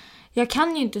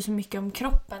kan ju inte så mycket om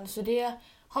kroppen, så det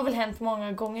har väl hänt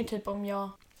många gånger, typ om jag...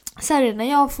 Så här, när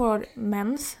jag får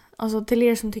mens, alltså till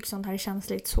er som tycker sånt här är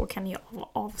känsligt, så kan jag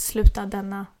avsluta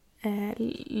denna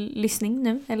lyssning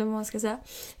nu, eller vad man ska säga.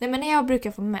 Nej, men när jag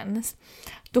brukar få mens,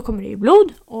 då kommer det ju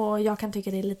blod, och jag kan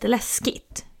tycka det är lite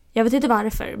läskigt. Jag vet inte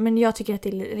varför, men jag tycker att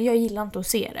jag gillar inte att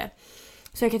se det.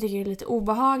 Så jag kan tycka det är lite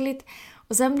obehagligt.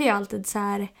 Och sen blir jag alltid så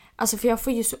här, alltså för jag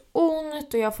får ju så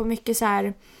ont, och jag får mycket så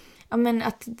här, ja men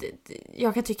att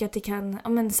jag kan tycka att det kan, ja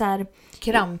men så här,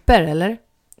 kramper eller?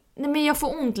 Nej, men jag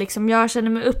får ont liksom. Jag känner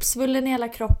mig uppsvullen i hela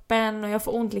kroppen, och jag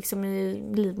får ont liksom i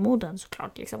livmodern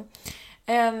såklart liksom.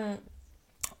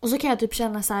 Och så kan jag typ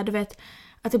känna så här, du vet,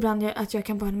 att ibland att jag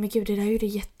kan bara, men gud, det där gjorde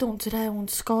jätteont, så där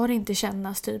ont ska det inte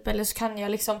kännas typ. Eller så kan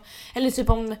jag liksom, eller typ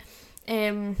om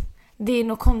det är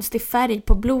någon konstig färg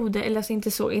på blodet, eller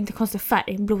alltså inte konstig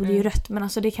färg, blod är ju rött, men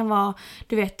alltså det kan vara,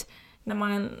 du vet, när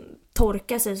man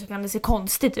torkar sig så kan det se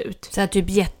konstigt ut. Så här typ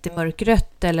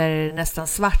jättemörkrött eller nästan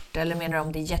svart, eller menar du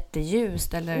om det är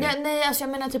jätteljust eller? Nej, alltså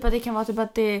jag menar typ att det kan vara typ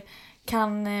att det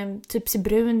kan typ se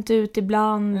brunt ut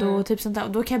ibland och typ sånt där.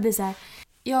 Och då kan jag bli så här,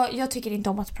 jag tycker inte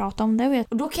om att prata om det,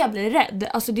 och då kan jag bli rädd.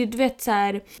 Alltså det, du vet så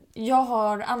här,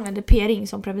 jag använder p-ring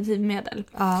som preventivmedel.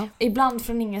 Ibland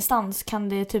från ingenstans kan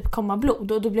det typ komma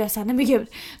blod, och då blir jag så här, nej men gud,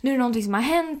 nu är det någonting som har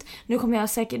hänt. Nu kommer jag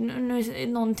säkert, nu är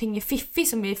någonting är fiffigt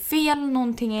som är fel,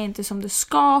 någonting är inte som det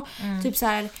ska. Typ så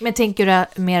här. Men tänker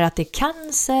du mer att det är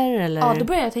cancer eller? Ja, då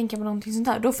börjar jag tänka på någonting sånt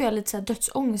där. Då får jag lite så här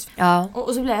dödsångest.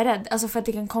 Och så blir jag rädd, alltså för att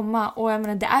det kan komma, och jag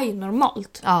menar, det är ju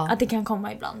normalt att det kan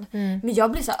komma ibland. Men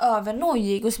jag blir så här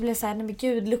övernojig, och så blir jag så här, nej men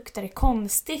gud, luktar det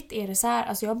konstigt? Är det så här?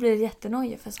 Alltså jag blir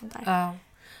jättenojig för sånt där.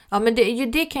 Ja, men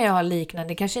det kan jag ha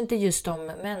liknande. Kanske inte just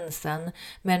om mensen,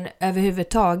 men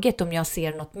överhuvudtaget om jag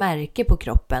ser något märke på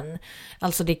kroppen.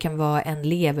 Alltså det kan vara en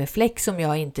leverfläck som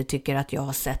jag inte tycker att jag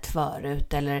har sett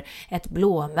förut, eller ett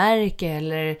blåmärke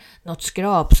eller något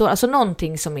skrapsår. Alltså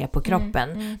någonting som är på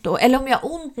kroppen. Då, eller om jag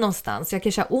har ont någonstans, jag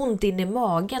kanske har ont in i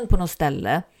magen på något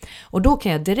ställe. Och då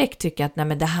kan jag direkt tycka att nej,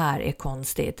 men det här är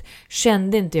konstigt.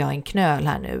 Kände inte jag en knöl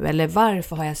här nu? Eller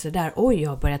varför har jag så där? Oj, jag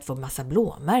har börjat få massa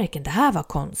blåmärken. Det här var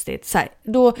konstigt. Så här,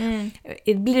 då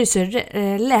blir det så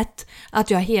lätt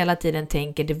att jag hela tiden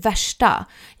tänker det värsta.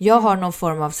 Jag har någon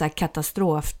form av så här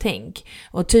katastroftänk.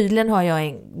 Och tydligen har jag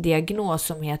en diagnos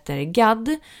som heter GAD,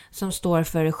 som står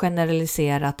för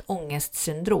generaliserat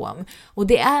ångestsyndrom. Och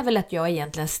det är väl att jag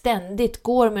egentligen ständigt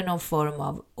går med någon form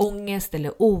av ångest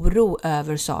eller oro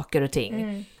över saker och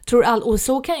ting. Och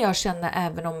så kan jag känna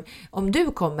även om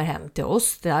du kommer hem till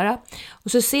oss där,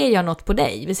 och så ser jag något på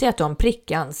dig. Vi ser att du har en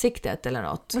prick i ansiktet eller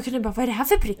något. Så kan du bara, vad är det här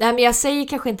för prick? Nej, men jag säger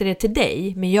kanske inte det till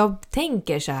dig, men jag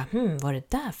tänker så här, vad är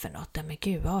det där för något? Men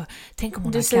gud, tänk om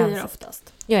hon har cancer. Du säger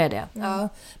oftast. Gör jag det? Ja.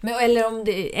 Men, eller om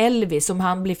det är Elvis, om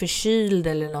han blir förkyld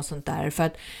eller något sånt där. För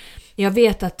att Jag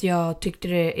vet att jag tyckte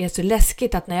det är så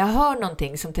läskigt att när jag hör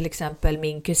någonting som till exempel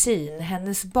min kusin,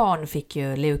 hennes barn fick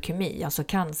ju leukemi, alltså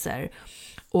cancer.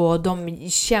 Och de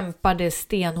kämpade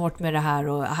stenhårt med det här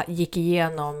och gick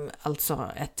igenom alltså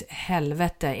ett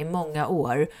helvete i många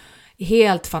år.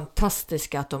 Helt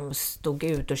fantastiska att de stod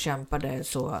ut och kämpade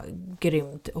så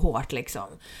grymt hårt liksom.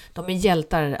 De är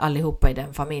hjältar allihopa i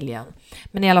den familjen.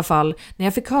 Men i alla fall, när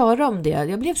jag fick höra om det,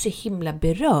 jag blev så himla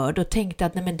berörd och tänkte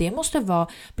att nej, men det måste vara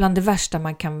bland det värsta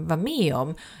man kan vara med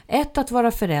om. Att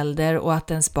vara förälder och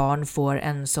att ens barn får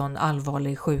en sån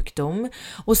allvarlig sjukdom.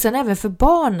 Och sen även för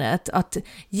barnet att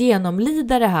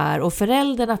genomlida det här och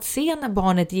föräldern att se när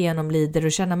barnet genomlider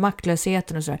och känna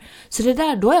maktlösheten och sådär. Så det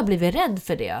där, då har jag blivit rädd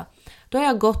för det. Då har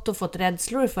jag gått och fått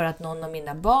rädslor för att någon av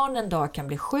mina barn en dag kan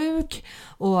bli sjuk.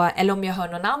 Eller om jag hör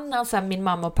någon annan, så här, min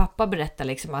mamma och pappa berättar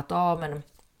liksom att men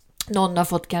någon har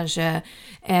fått kanske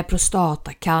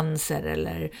prostatacancer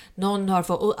eller någon har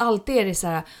fått, och alltid är det så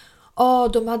här,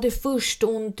 de hade först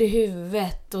ont i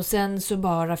huvudet och sen så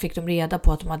bara fick de reda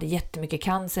på att de hade jättemycket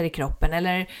cancer i kroppen.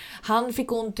 Eller han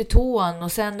fick ont i tån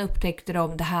och sen upptäckte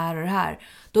de det här och det här.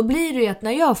 Då blir det ju att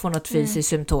när jag får något fysiskt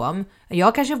symptom,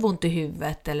 jag kanske får ont i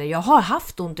huvudet eller jag har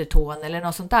haft ont i tån eller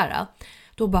något sånt där.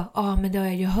 Då bara, men det har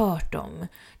jag ju hört om.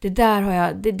 Det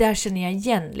där känner jag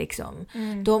igen liksom.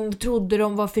 De trodde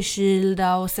de var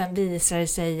förkylda och sen visade det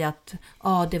sig att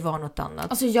det var något annat.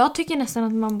 Alltså jag tycker nästan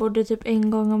att man borde typ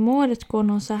en gång om året gå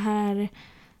någon så här...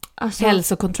 Alltså,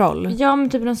 hälsokontroll. Ja, men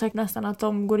typ de sagt nästan att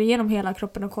de går igenom hela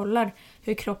kroppen och kollar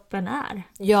hur kroppen är.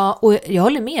 Ja, och jag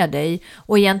håller med dig.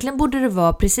 Och egentligen borde det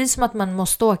vara precis som att man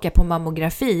måste åka på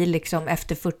mammografi liksom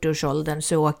efter 40-årsåldern,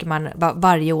 så åker man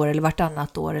varje år eller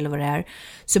vartannat år eller vad det är.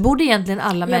 Så borde egentligen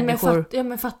alla människor...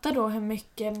 Men fatta då hur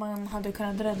mycket man hade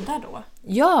kunnat rädda då.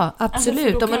 Ja, absolut.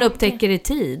 Alltså, om man upptäcker i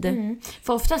tid.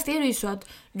 För oftast är det ju så att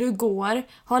du går,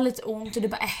 har lite ont och du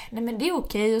bara, nej men det är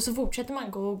okej. Och så fortsätter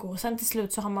man gå och gå. Sen till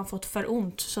slut så har man fått för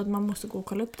ont så att man måste gå och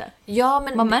kolla upp det. Ja,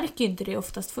 men man märker ju inte det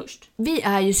oftast först. Vi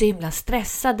är ju så himla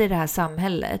stressade i det här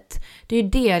samhället. Det är ju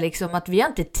det liksom, att vi har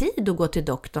inte tid att gå till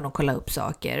doktorn och kolla upp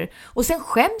saker. Och sen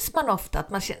skäms man ofta att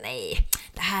man känner, nej,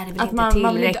 det här är väl att inte tillräckligt.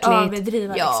 Man vill inte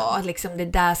överdriva liksom det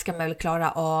där ska man väl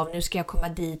klara av. Nu ska jag komma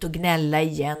dit och gnälla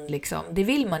igen liksom. Det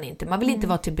vill man inte. Man vill inte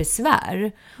vara till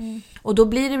besvär. Och då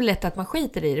blir det väl lätt att man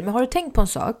skiter i det. Men har du tänkt på en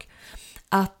sak?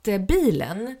 Att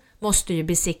bilen måste ju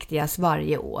besiktigas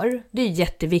varje år. Det är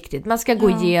jätteviktigt. Man ska gå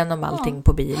igenom allting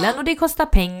på bilen. Och det kostar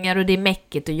pengar och det är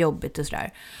mäckigt och jobbigt och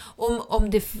sådär. Om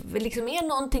det liksom är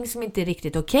någonting som inte är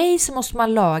riktigt okej, så måste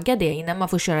man laga det innan man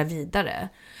får köra vidare.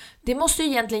 Det måste ju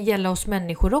egentligen gälla oss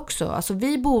människor också. Alltså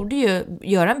vi borde ju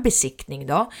göra en besiktning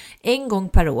då, en gång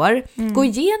per år. Gå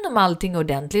igenom allting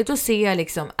ordentligt och se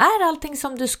liksom, är allting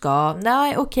som du ska?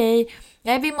 Nej, okej.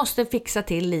 Nej, vi måste fixa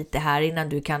till lite här innan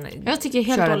du kan Jag tycker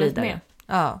helt köra vidare. Med.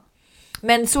 Ja.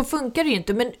 Men så funkar det ju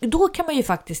inte. Men då kan man ju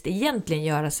faktiskt egentligen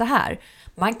göra så här.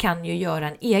 Man kan ju göra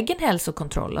en egen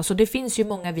hälsokontroll. Alltså det finns ju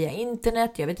många via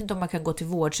internet. Jag vet inte om man kan gå till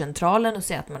vårdcentralen och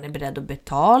säga att man är beredd att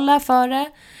betala för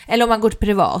det. Eller om man går till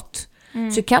privat.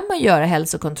 Så kan man göra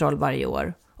hälsokontroll varje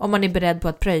år. Om man är beredd på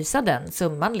att pröjsa den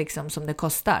summan liksom som det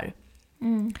kostar.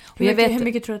 Hur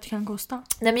mycket tror du att det kan kosta?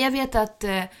 Nej, men jag vet att...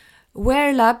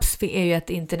 Wear Labs är ju ett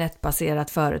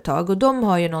internetbaserat företag och de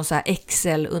har ju någon så här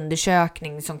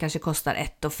Excel-undersökning som kanske kostar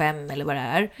 1,5 eller vad det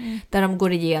är. Där de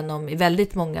går igenom i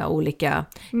väldigt många olika...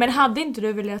 Men hade inte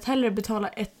du velat hellre betala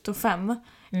 1,5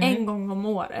 en gång om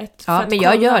året? Ja, men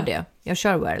jag gör det. Jag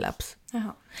kör Wear Labs.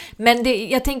 Jaha. Men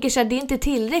jag tänker så här, det är inte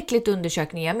tillräckligt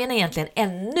undersökning. Jag menar egentligen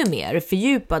ännu mer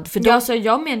fördjupad. För alltså,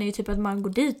 jag menar ju typ att man går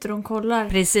dit och de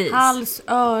kollar hals,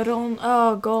 öron,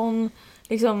 ögon...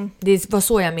 Liksom, det var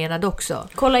så jag menade också.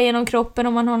 Kolla igenom kroppen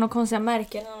om man har några konstiga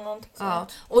märken eller någonting sånt. Ja,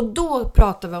 och då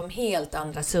pratar vi om helt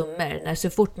andra summor när så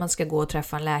fort man ska gå och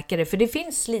träffa en läkare. För det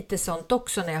finns lite sånt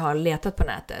också när jag har letat på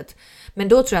nätet. Men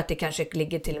då tror jag att det kanske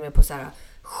ligger till och med på så här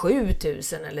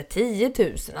 7,000 eller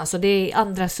 10,000. Alltså det är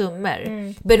andra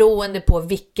summor. Beroende på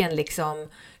vilken liksom,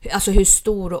 alltså hur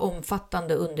stor och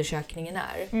omfattande undersökningen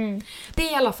är. Det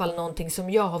är i alla fall någonting som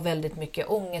jag har väldigt mycket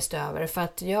ångest över. För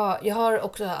att jag har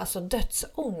också alltså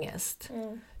dödsångest.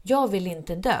 Jag vill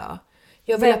inte dö.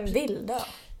 Vem vill dö?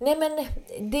 Nej, men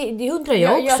det undrar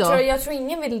jag också. Jag tror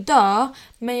ingen vill dö.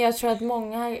 Men jag tror att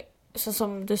många, så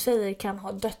som du säger, kan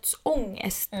ha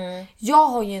dödsångest. Jag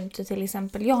har ju inte till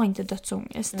exempel, jag har inte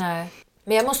dödsångest. Nej.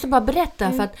 Men jag måste bara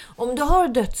berätta för att om du har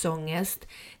dödsångest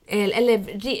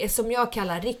eller som jag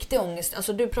kallar riktig ångest,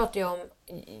 alltså du pratar ju om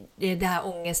det här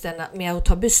ångesten med att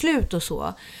ta beslut och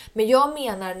så. Men jag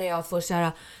menar när jag får så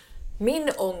här Min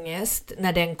ångest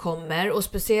när den kommer, och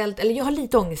speciellt, eller jag har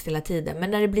lite ångest hela tiden,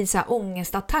 men när det blir så här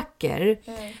ångestattacker,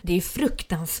 det är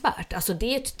fruktansvärt. Alltså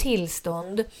det är ett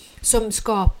tillstånd som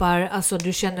skapar, alltså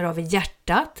du känner av i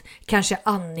hjärtat, kanske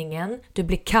andningen, du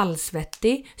blir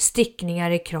kallsvettig,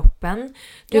 stickningar i kroppen.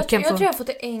 Jag tror jag har fått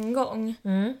det en gång,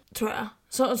 tror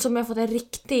jag. Som jag fått en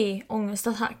riktig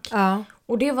ångestattack. Ja.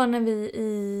 Och det var när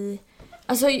vi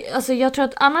Alltså jag tror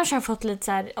att annars har jag fått lite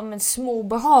så här, små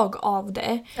behag av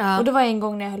det. Ja. Och det var en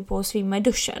gång när jag höll på att svimma i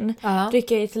duschen. Ja. Då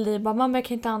gick jag till Liv och bara, mamma jag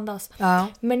kan inte andas. Ja.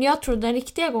 Men jag tror den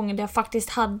riktiga gången där jag faktiskt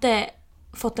hade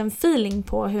fått en feeling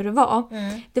på hur det var.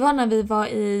 Det var när vi var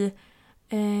i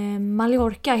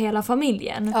Mallorca hela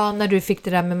familjen. Ja, när du fick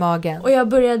det där med magen. Och jag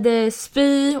började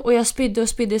spy och jag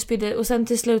spydde. Och sen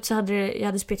till slut så hade jag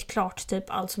hade spytt klart typ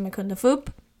allt som jag kunde få upp.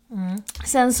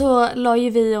 Sen så la ju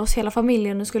vi oss hela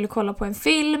familjen och skulle kolla på en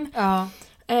film. Ja.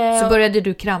 Så började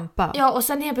du krampa. Ja, och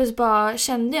sen helt plötsligt bara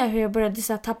kände jag hur jag började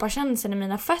så här, tappa känseln i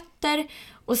mina fötter.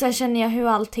 Och sen kände jag hur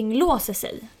allting låser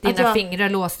sig. Dina fingrar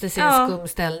låste sig i en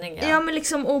skumställning. Ja, men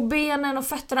liksom, och benen och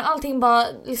fötterna, allting bara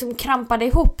liksom krampade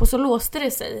ihop och så låste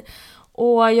det sig.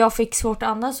 Och jag fick svårt att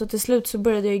andas och till slut så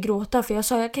började jag gråta. För jag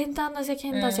sa, jag kan inte andas.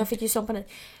 Jag fick ju sån panik.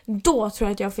 Då tror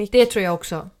jag att jag fick... Det tror jag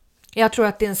också. Jag tror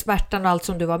att din smärtan och allt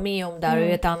som du var med om där och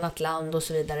i ett annat land och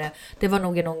så vidare, det var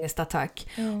nog en ångestattack.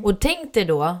 Och tänk dig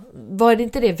då, var det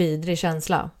inte det vidrig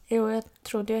känsla? Jo, jag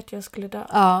trodde att jag skulle dö.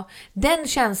 Ja, den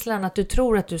känslan att du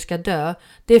tror att du ska dö,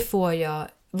 det får jag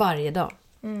varje dag.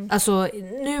 Alltså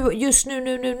just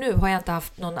nu har jag inte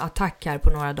haft någon attack här på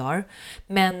några dagar.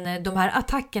 Men de här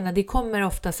attackerna, det kommer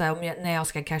ofta så här, när jag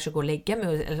ska kanske gå och lägga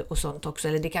mig och sånt också.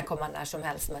 Eller det kan komma när som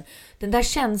helst. Men den där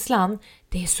känslan,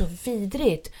 det är så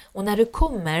vidrigt. Och när det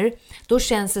kommer, då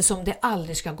känns det som det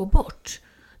aldrig ska gå bort.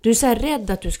 Du är så här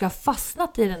rädd att du ska ha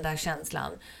fastnat i den där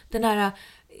känslan. Den här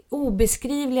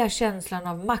obeskrivliga känslan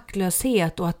av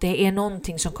maktlöshet och att det är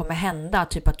någonting som kommer hända,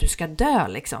 typ att du ska dö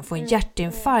liksom, få en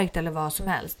hjärtinfarkt eller vad som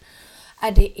helst.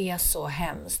 Det är så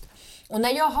hemskt. Och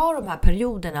när jag har de här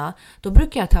perioderna, då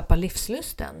brukar jag tappa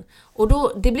livslusten. Och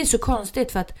då, det blir så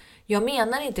konstigt för att jag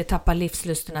menar inte tappa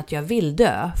livslusten att jag vill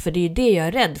dö, för det är ju det jag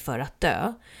är rädd för, att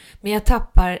dö. Men jag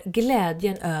tappar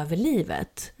glädjen över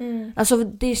livet. Alltså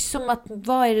det är som att,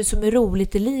 vad är det som är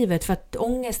roligt i livet? För att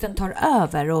ångesten tar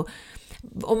över, och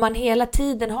om man hela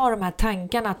tiden har de här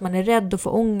tankarna att man är rädd att få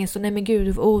ångest och nej men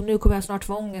gud, nu kommer jag snart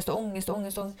få ångest.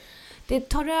 Det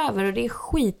tar över och det är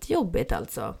skitjobbigt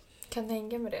alltså. Kan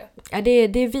tänka mig det. Ja,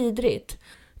 det är vidrigt.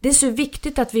 Det är så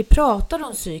viktigt att vi pratar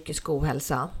om psykisk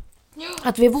ohälsa. Ja,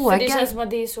 att vi vågar. För det känns som att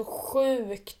det är så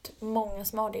sjukt många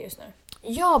som har det just nu.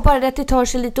 Ja, bara det att det tar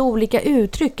sig lite olika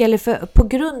uttryck eller på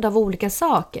grund av olika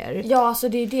saker. Ja, alltså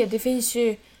det är det. Det finns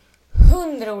ju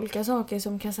 100 olika saker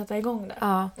som kan sätta igång det.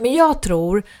 Ja, men jag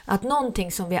tror att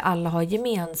någonting som vi alla har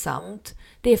gemensamt,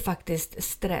 det är faktiskt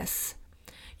stress.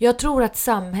 Jag tror att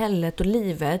samhället och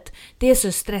livet, det är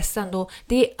så stressande, och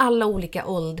det är alla olika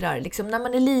åldrar. Liksom, när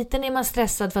man är liten är man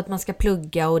stressad för att man ska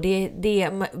plugga och det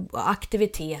är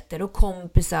aktiviteter och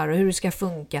kompisar och hur det ska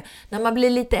funka. När man blir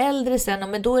lite äldre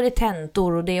sen, men då är det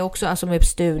tentor och det är också alltså med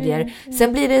studier.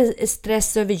 Sen blir det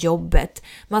stress över jobbet.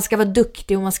 Man ska vara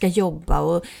duktig och man ska jobba.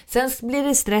 Och sen blir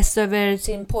det stress över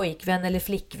sin pojkvän eller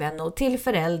flickvän och till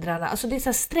föräldrarna. Alltså det är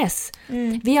så stress.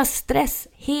 Vi har stress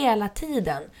hela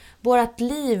tiden. Vårt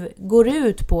liv går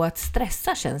ut på att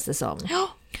stressa, känns det som. Ja.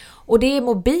 Och det är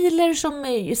mobiler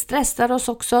som stressar oss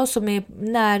också, som är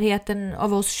närheten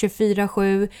av oss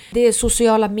 24/7. Det är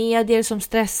sociala medier som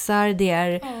stressar. Det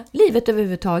är livet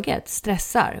överhuvudtaget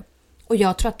stressar. Och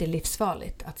jag tror att det är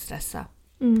livsfarligt att stressa.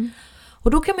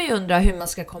 Och då kan man ju undra hur man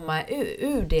ska komma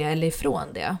ur det eller ifrån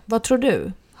det. Vad tror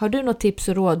du? Har du något tips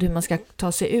och råd hur man ska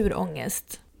ta sig ur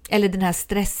ångest? Eller den här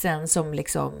stressen som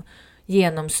liksom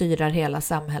genomsyrar hela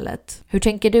samhället. Hur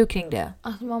tänker du kring det?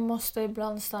 Att man måste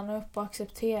ibland stanna upp och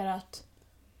acceptera att...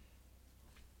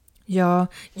 Ja,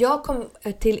 jag kom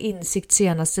till insikt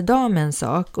senaste dagen med en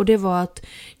sak, och det var att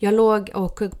jag låg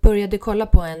och började kolla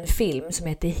på en film som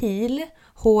heter Heal,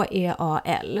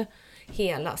 H-E-A-L.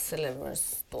 Helas, eller vad det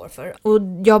står för. Och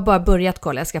jag har bara börjat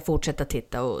kolla, jag ska fortsätta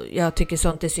titta, och jag tycker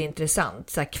sånt är så intressant.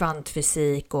 Så här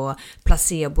kvantfysik och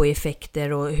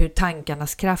placeboeffekter och hur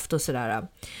tankarnas kraft och sådär.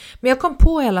 Men jag kom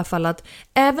på i alla fall att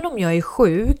även om jag är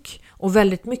sjuk och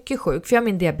väldigt mycket sjuk, för jag har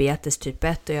min diabetes typ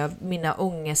 1 och jag har mina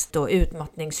ångest och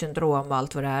utmattningssyndrom och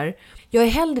allt vad det är. Jag är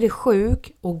hellre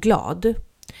sjuk och glad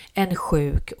än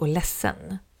sjuk och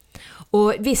ledsen.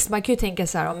 Och visst, man kan ju tänka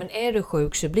så här, men är du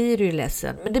sjuk så blir du ju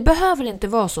ledsen. Men det behöver inte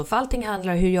vara så, för allting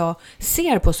handlar om hur jag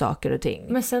ser på saker och ting.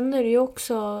 Men sen är det ju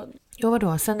också... Ja,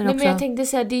 vadå? Sen är det Nej, också... men jag tänkte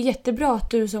säga, det är jättebra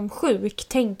att du som sjuk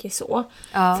tänker så.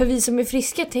 Ja. För vi som är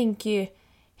friska tänker ju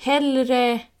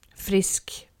hellre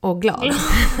frisk och glad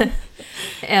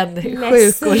än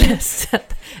sjuk och ledsen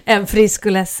än frisk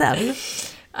och ledsen.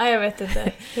 Ja, jag vet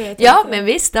inte. Men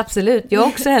visst, absolut. Jag är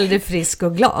också hellre frisk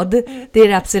och glad. Det är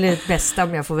det absolut bästa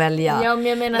om jag får välja. Ja,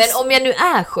 men om jag nu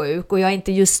är sjuk och jag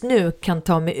inte just nu kan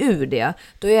ta mig ur det,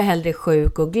 då är jag hellre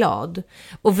sjuk och glad.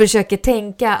 Och försöker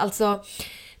tänka, alltså...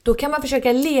 Då kan man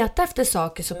försöka leta efter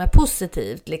saker som är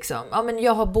positivt. Liksom. Ja, men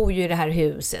jag bor ju i det här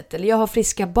huset. Eller jag har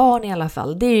friska barn i alla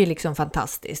fall. Det är ju liksom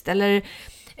fantastiskt. Eller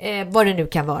vad det nu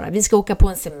kan vara. Vi ska åka på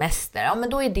en semester. Ja, men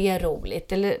då är det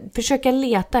roligt. Eller försöka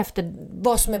leta efter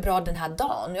vad som är bra den här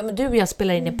dagen. Ja, men du och jag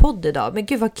spelar in en podd idag. Men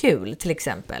gud vad kul till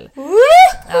exempel.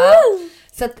 Ja.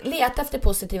 Så att leta efter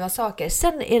positiva saker.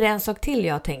 Sen är det en sak till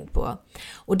jag har tänkt på.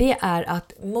 Och det är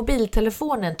att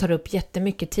mobiltelefonen tar upp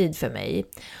jättemycket tid för mig.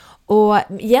 Och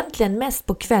egentligen mest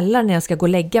på kvällar när jag ska gå och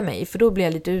lägga mig. För då blir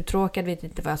jag lite uttråkad, vet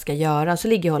inte vad jag ska göra. Så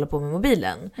ligger jag och håller på med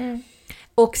mobilen.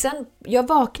 Och sen, jag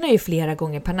vaknar ju flera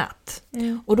gånger per natt.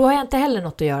 Och då har jag inte heller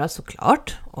något att göra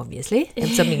såklart, obviously.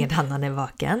 Eftersom ingen annan är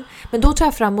vaken. Men då tar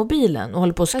jag fram mobilen och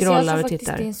håller på och scrollar och tittar. Jag tror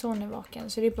faktiskt din son är vaken.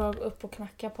 Så det är bara upp och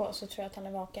knacka på så tror jag att han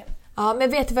är vaken. Ja,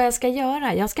 men vet du vad jag ska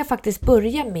göra? Jag ska faktiskt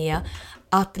börja med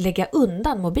att lägga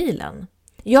undan mobilen.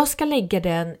 Jag ska lägga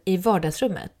den i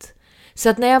vardagsrummet. Så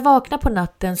att när jag vaknar på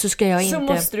natten så ska jag inte... Så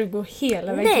måste du gå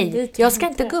hela vägen dit. Nej, jag ska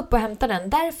inte gå upp och hämta den.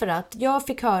 Därför att jag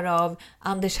fick höra av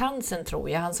Anders Hansen, tror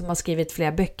jag, han som har skrivit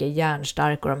flera böcker,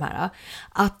 Hjärnstark och de här,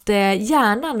 att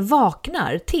hjärnan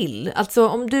vaknar till. Alltså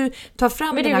om du tar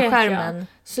fram den här skärmen...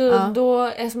 Så då,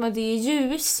 eftersom att det är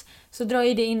ljus... Så drar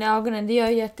ju det in i ögonen. Det gör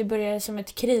ju att det börjar som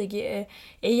ett krig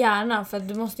i hjärnan. För att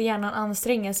du måste hjärnan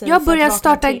anstränga sig. Jag börjar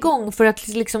starta igång för att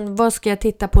liksom, vad ska jag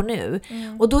titta på nu?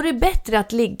 Och då är det bättre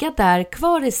att ligga där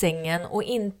kvar i sängen. Och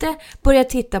inte börja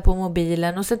titta på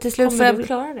mobilen. Och sen till slut... Kommer du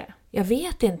klara det? Jag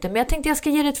vet inte, men jag tänkte jag ska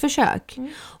ge det ett försök.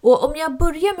 Och om jag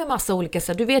börjar med massa olika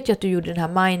saker. Du vet ju att du gjorde den här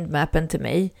mindmappen till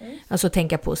mig. Alltså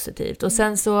tänka positivt. Och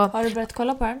sen så... Har du börjat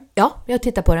kolla på den? Ja, jag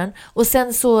tittar på den. Och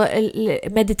sen så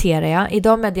mediterar jag.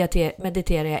 Idag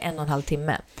mediterar jag 1,5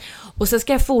 timme. Och så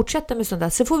ska jag fortsätta med sånt där.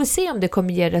 Så får vi se om det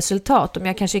kommer ge resultat. Om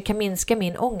jag kanske kan minska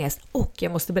min ångest. Och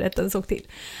jag måste berätta en sak till.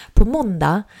 På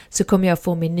måndag så kommer jag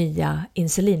få min nya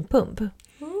insulinpump.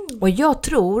 Och jag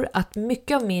tror att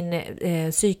mycket av min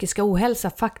psykiska ohälsa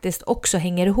faktiskt också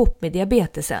hänger ihop med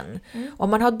diabetesen. Om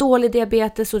man har dålig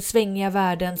diabetes och svängiga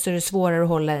värden så är det svårare att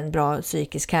hålla en bra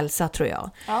psykisk hälsa, tror jag.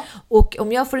 Ja. Och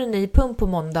om jag får en ny pump på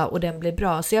måndag och den blir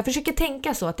bra, så jag försöker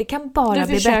tänka så att det kan bara bli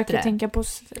bättre. Du försöker tänka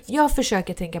positivt. Jag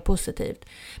försöker tänka positivt.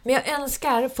 Men jag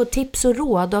önskar få tips och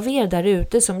råd av er där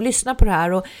ute som lyssnar på det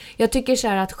här. Och jag tycker så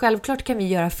här att självklart kan vi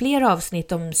göra fler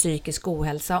avsnitt om psykisk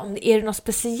ohälsa. Om det är något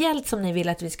speciellt som ni vill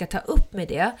att vi ska ta upp med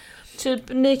det. Typ,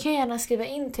 ni kan gärna skriva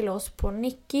in till oss på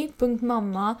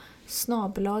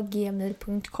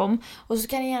nicky.mamma@gmail.com och så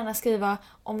kan ni gärna skriva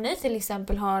om ni till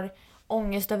exempel har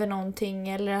ångest över någonting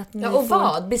eller att ni och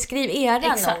vad? Beskriv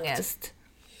eran ångest.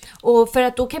 Och för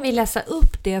att då kan vi läsa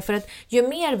upp det, för att ju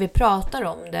mer vi pratar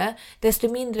om det, desto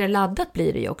mindre laddat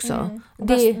blir det ju också.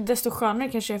 Desto skönare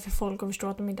kanske är för folk att förstå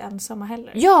att de inte är ensamma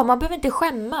heller. Ja, man behöver inte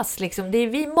skämmas liksom. Det är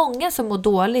vi många som mår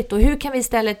dåligt och hur kan vi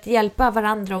istället hjälpa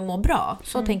varandra att må bra?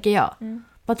 Så tänker jag.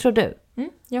 Vad tror du?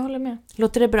 Jag håller med.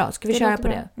 Låter det bra? Ska vi köra på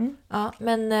det? Ja,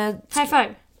 men... High five!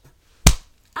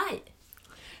 Aj!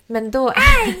 Men då...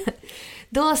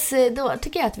 då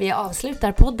tycker jag att vi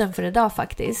avslutar podden för idag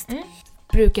faktiskt.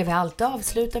 Brukar vi alltid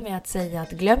avsluta med att säga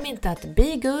att glöm inte att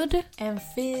be good and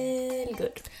feel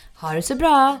good. Ha det så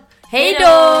bra. Hej då!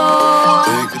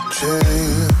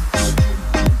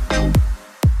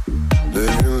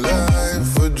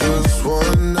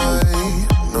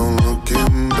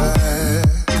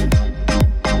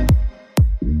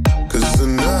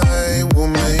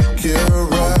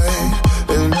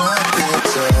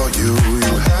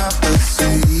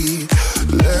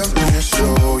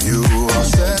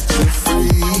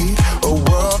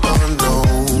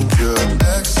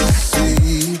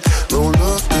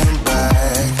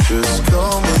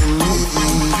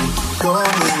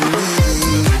 Come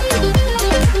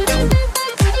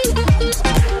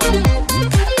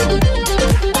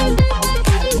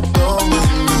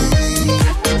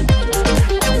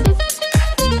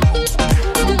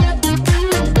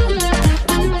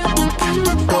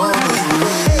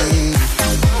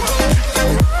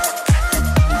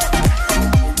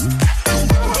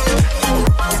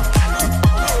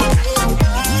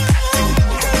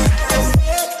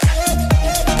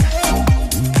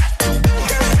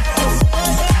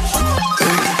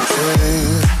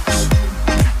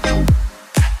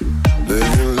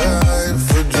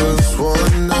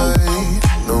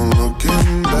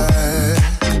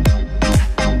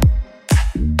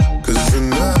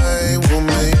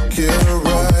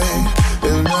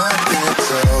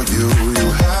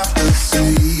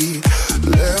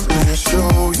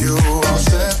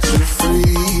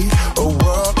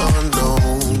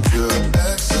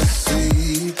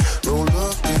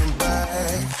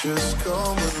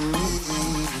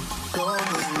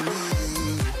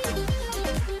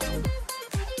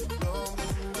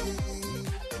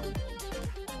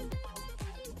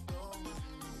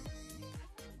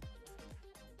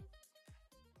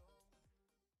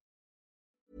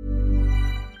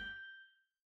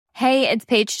Hey, it's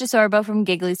Paige DeSorbo from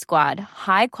Giggly Squad.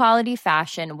 High quality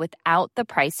fashion without the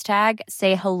price tag.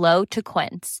 Say hello to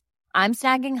Quince. I'm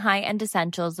snagging high-end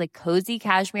essentials like cozy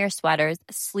cashmere sweaters,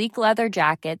 sleek leather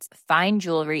jackets, fine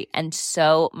jewelry, and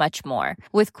so much more.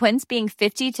 With Quince being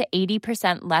 50 to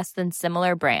 80% less than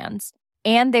similar brands.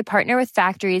 And they partner with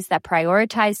factories that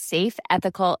prioritize safe,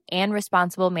 ethical, and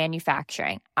responsible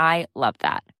manufacturing. I love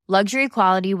that. Luxury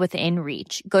quality within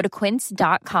reach. Go to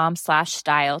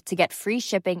quince.com/style to get free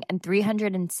shipping and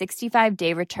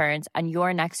 365-day returns on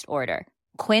your next order.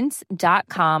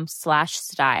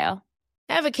 Quince.com/style.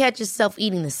 Ever catch yourself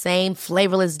eating the same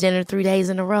flavorless dinner 3 days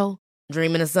in a row?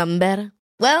 Dreaming of something better?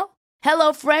 Well,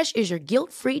 HelloFresh is your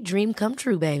guilt-free dream come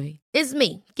true, baby. It's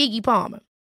me, Keke Palmer.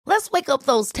 Let's wake up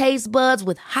those taste buds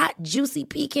with hot, juicy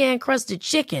pecan-crusted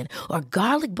chicken or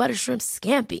garlic butter shrimp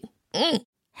scampi.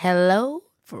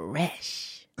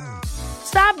 HelloFresh.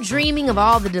 Stop dreaming of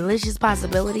all the delicious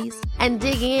possibilities and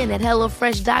dig in at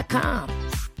HelloFresh.com.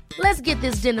 Let's get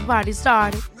this dinner party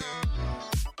started.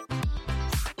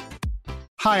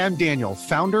 Hi, I'm Daniel,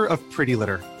 founder of Pretty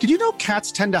Litter. Did you know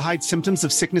cats tend to hide symptoms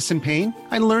of sickness and pain?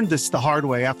 I learned this the hard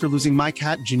way after losing my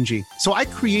cat, Gingy. So I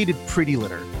created Pretty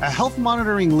Litter, a health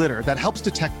monitoring litter that helps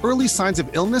detect early signs of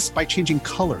illness by changing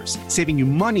colors, saving you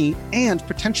money and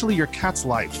potentially your cat's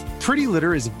life. Pretty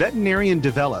Litter is veterinarian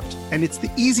developed, and it's the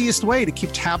easiest way to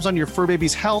keep tabs on your fur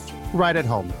baby's health right at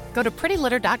home. Go to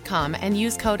prettylitter.com and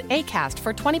use code ACAST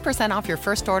for 20% off your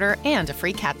first order and a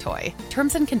free cat toy.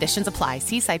 Terms and conditions apply.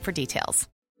 See site for details.